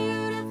that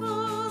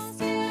beautiful,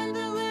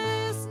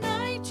 scandalous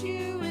night,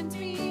 you and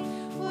me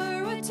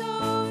were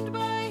atoned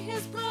by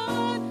his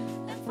blood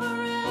and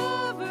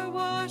forever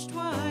washed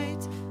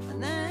white. On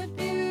that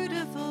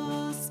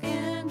beautiful,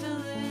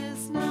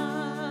 scandalous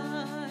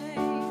night.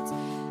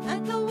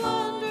 At the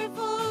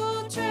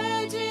wonderful,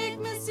 tragic,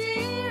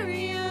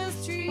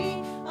 mysterious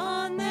tree,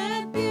 on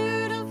that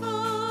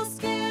beautiful,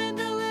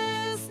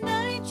 scandalous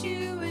night,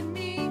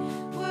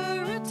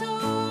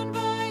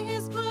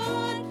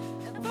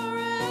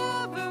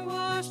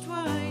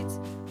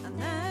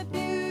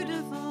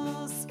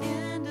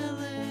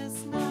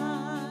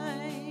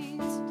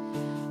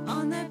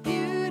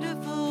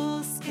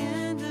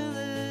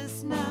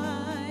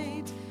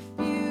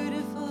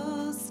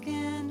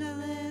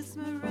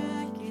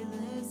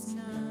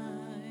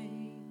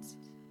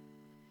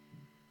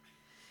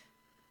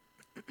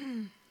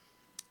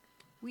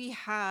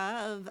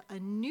 have a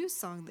new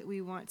song that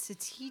we want to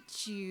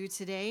teach you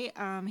today.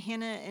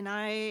 Hannah and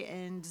I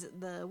and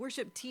the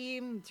worship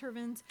team,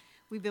 Turbans,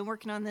 we've been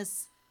working on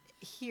this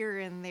here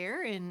and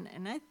there, and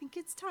I think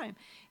it's time.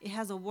 It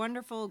has a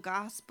wonderful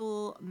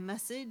gospel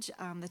message.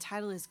 The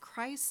title is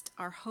Christ,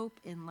 Our Hope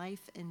in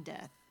Life and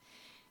Death.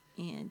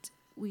 And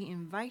we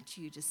invite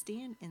you to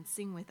stand and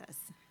sing with us.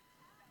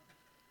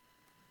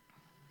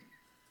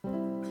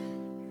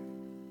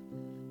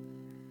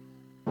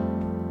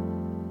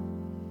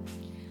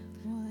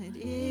 What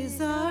is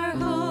our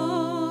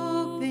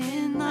hope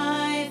in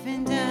life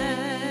and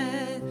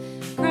death?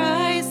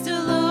 Christ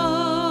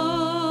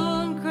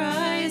alone,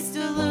 Christ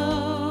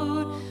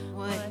alone.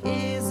 What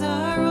is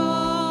our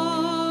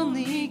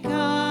only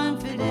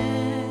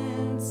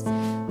confidence?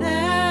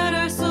 That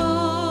our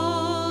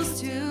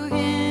souls to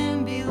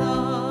Him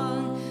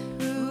belong,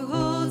 who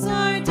holds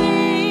our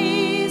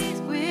days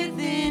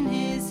within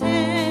His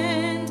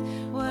hand.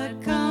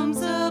 What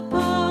comes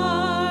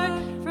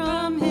apart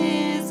from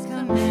His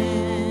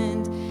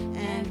command,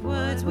 and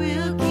what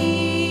will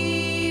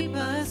keep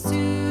us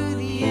to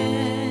the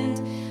end?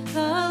 The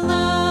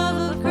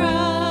love of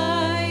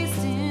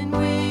Christ in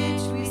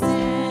which we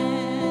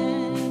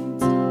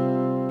stand.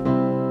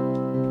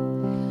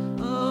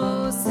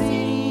 Oh,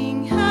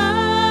 sing hallelujah,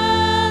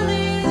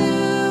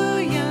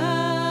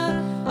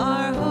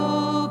 our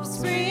hope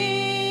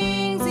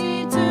springs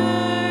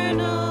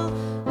eternal.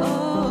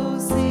 Oh,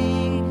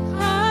 sing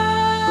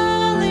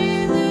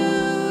hallelujah,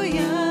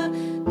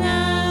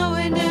 now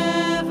and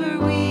ever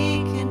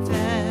we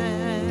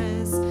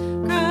confess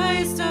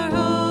Christ our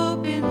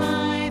hope in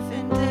life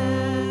and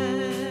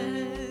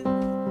death.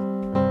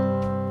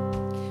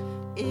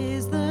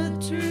 Is the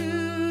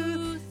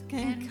truth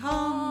can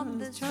calm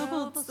the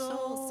troubled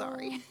soul.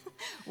 Sorry.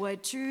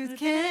 What truth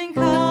can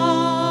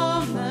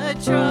calm the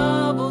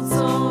troubled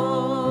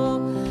soul?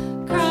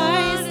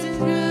 Christ is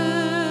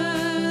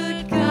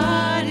good,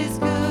 God is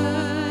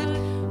good.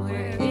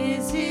 Where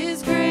is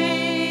His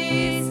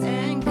grace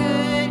and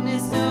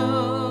goodness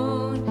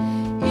known?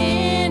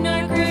 In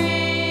our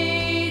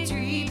great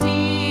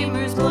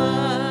Redeemer's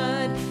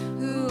blood,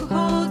 who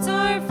holds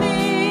our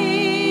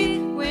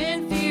faith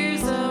when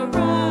fears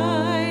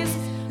arise,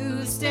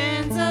 who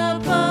stands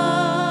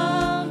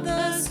above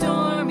the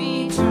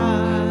stormy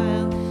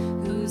trial,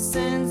 who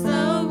sends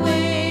the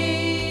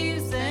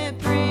waves that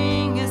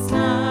bring us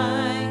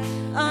nigh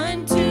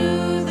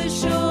unto the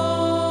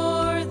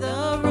shore,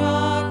 the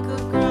rock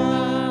of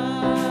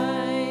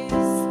Christ.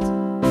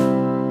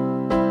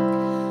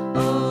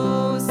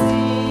 Oh,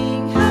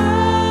 sing hallelujah,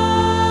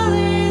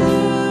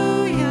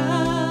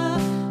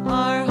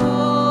 our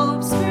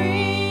hope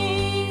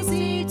springs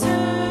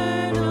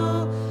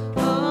eternal.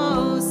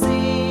 Oh,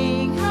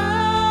 sing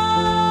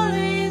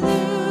hallelujah,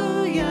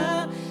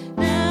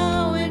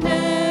 now and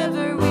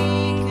ever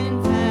we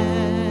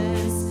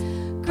confess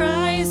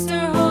Christ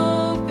our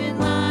hope in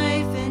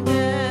life and death.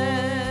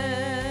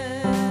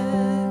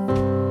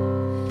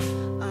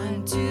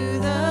 Unto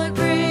the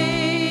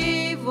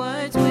grave,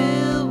 what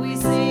will we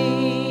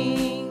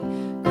sing?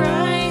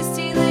 Christ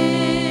He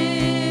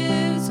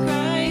lives,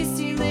 Christ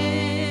He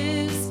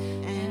lives,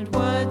 and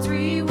what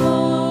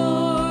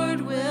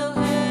reward will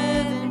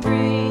heaven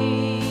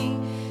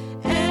bring?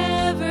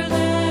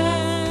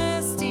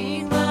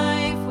 Everlasting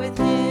life with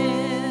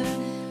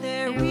Him,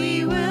 there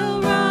we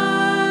will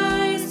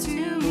rise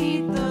to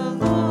meet the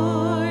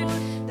Lord.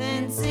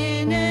 Then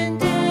sin and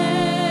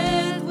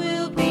death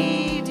will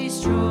be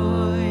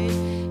destroyed,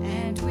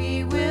 and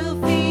we will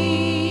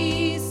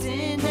feast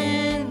in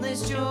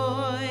endless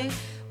joy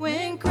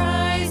when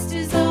Christ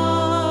is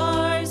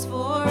ours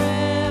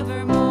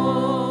forevermore.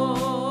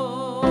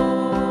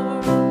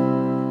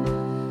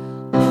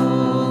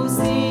 Oh,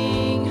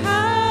 sing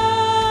hallelujah,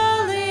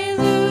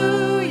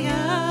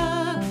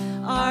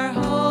 our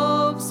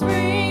hope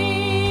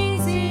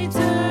springs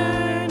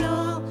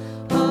eternal.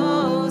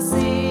 Oh,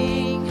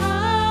 sing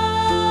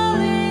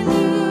hallelujah,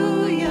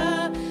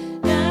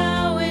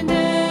 now and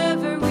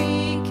ever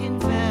we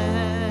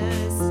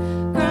confess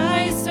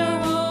Christ our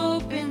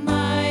hope in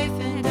life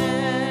and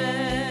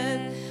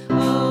death.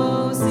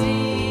 Oh,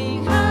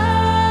 sing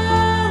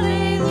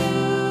hallelujah,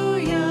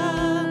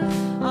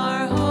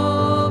 our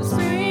hope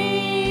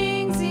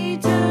springs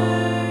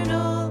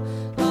eternal.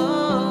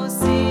 Oh,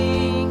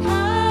 sing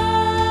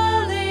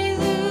hallelujah,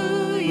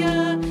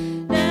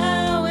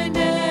 now and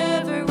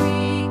ever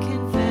we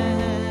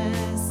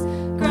confess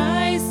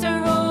Christ our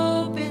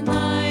hope in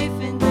life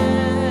and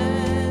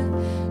death.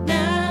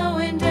 Now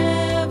and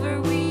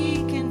ever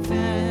we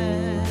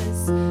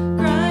confess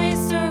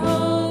Christ our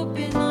hope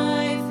in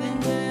life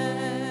and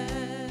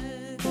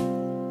death.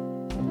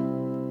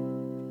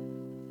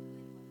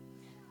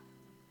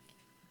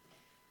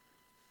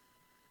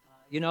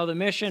 You know, the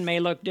mission may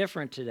look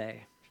different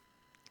today.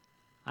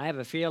 I have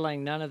a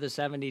feeling none of the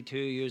 72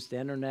 used the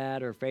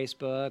internet or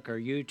Facebook or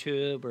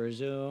YouTube or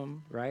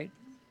Zoom, right?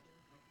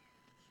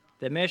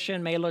 The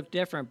mission may look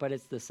different, but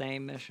it's the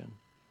same mission.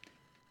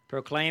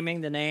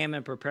 Proclaiming the name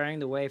and preparing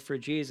the way for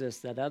Jesus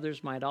that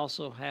others might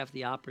also have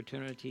the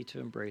opportunity to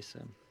embrace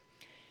Him.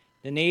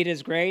 The need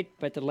is great,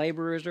 but the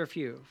laborers are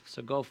few.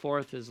 So go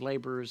forth as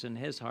laborers in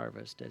his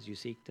harvest as you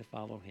seek to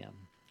follow him.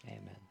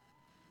 Amen.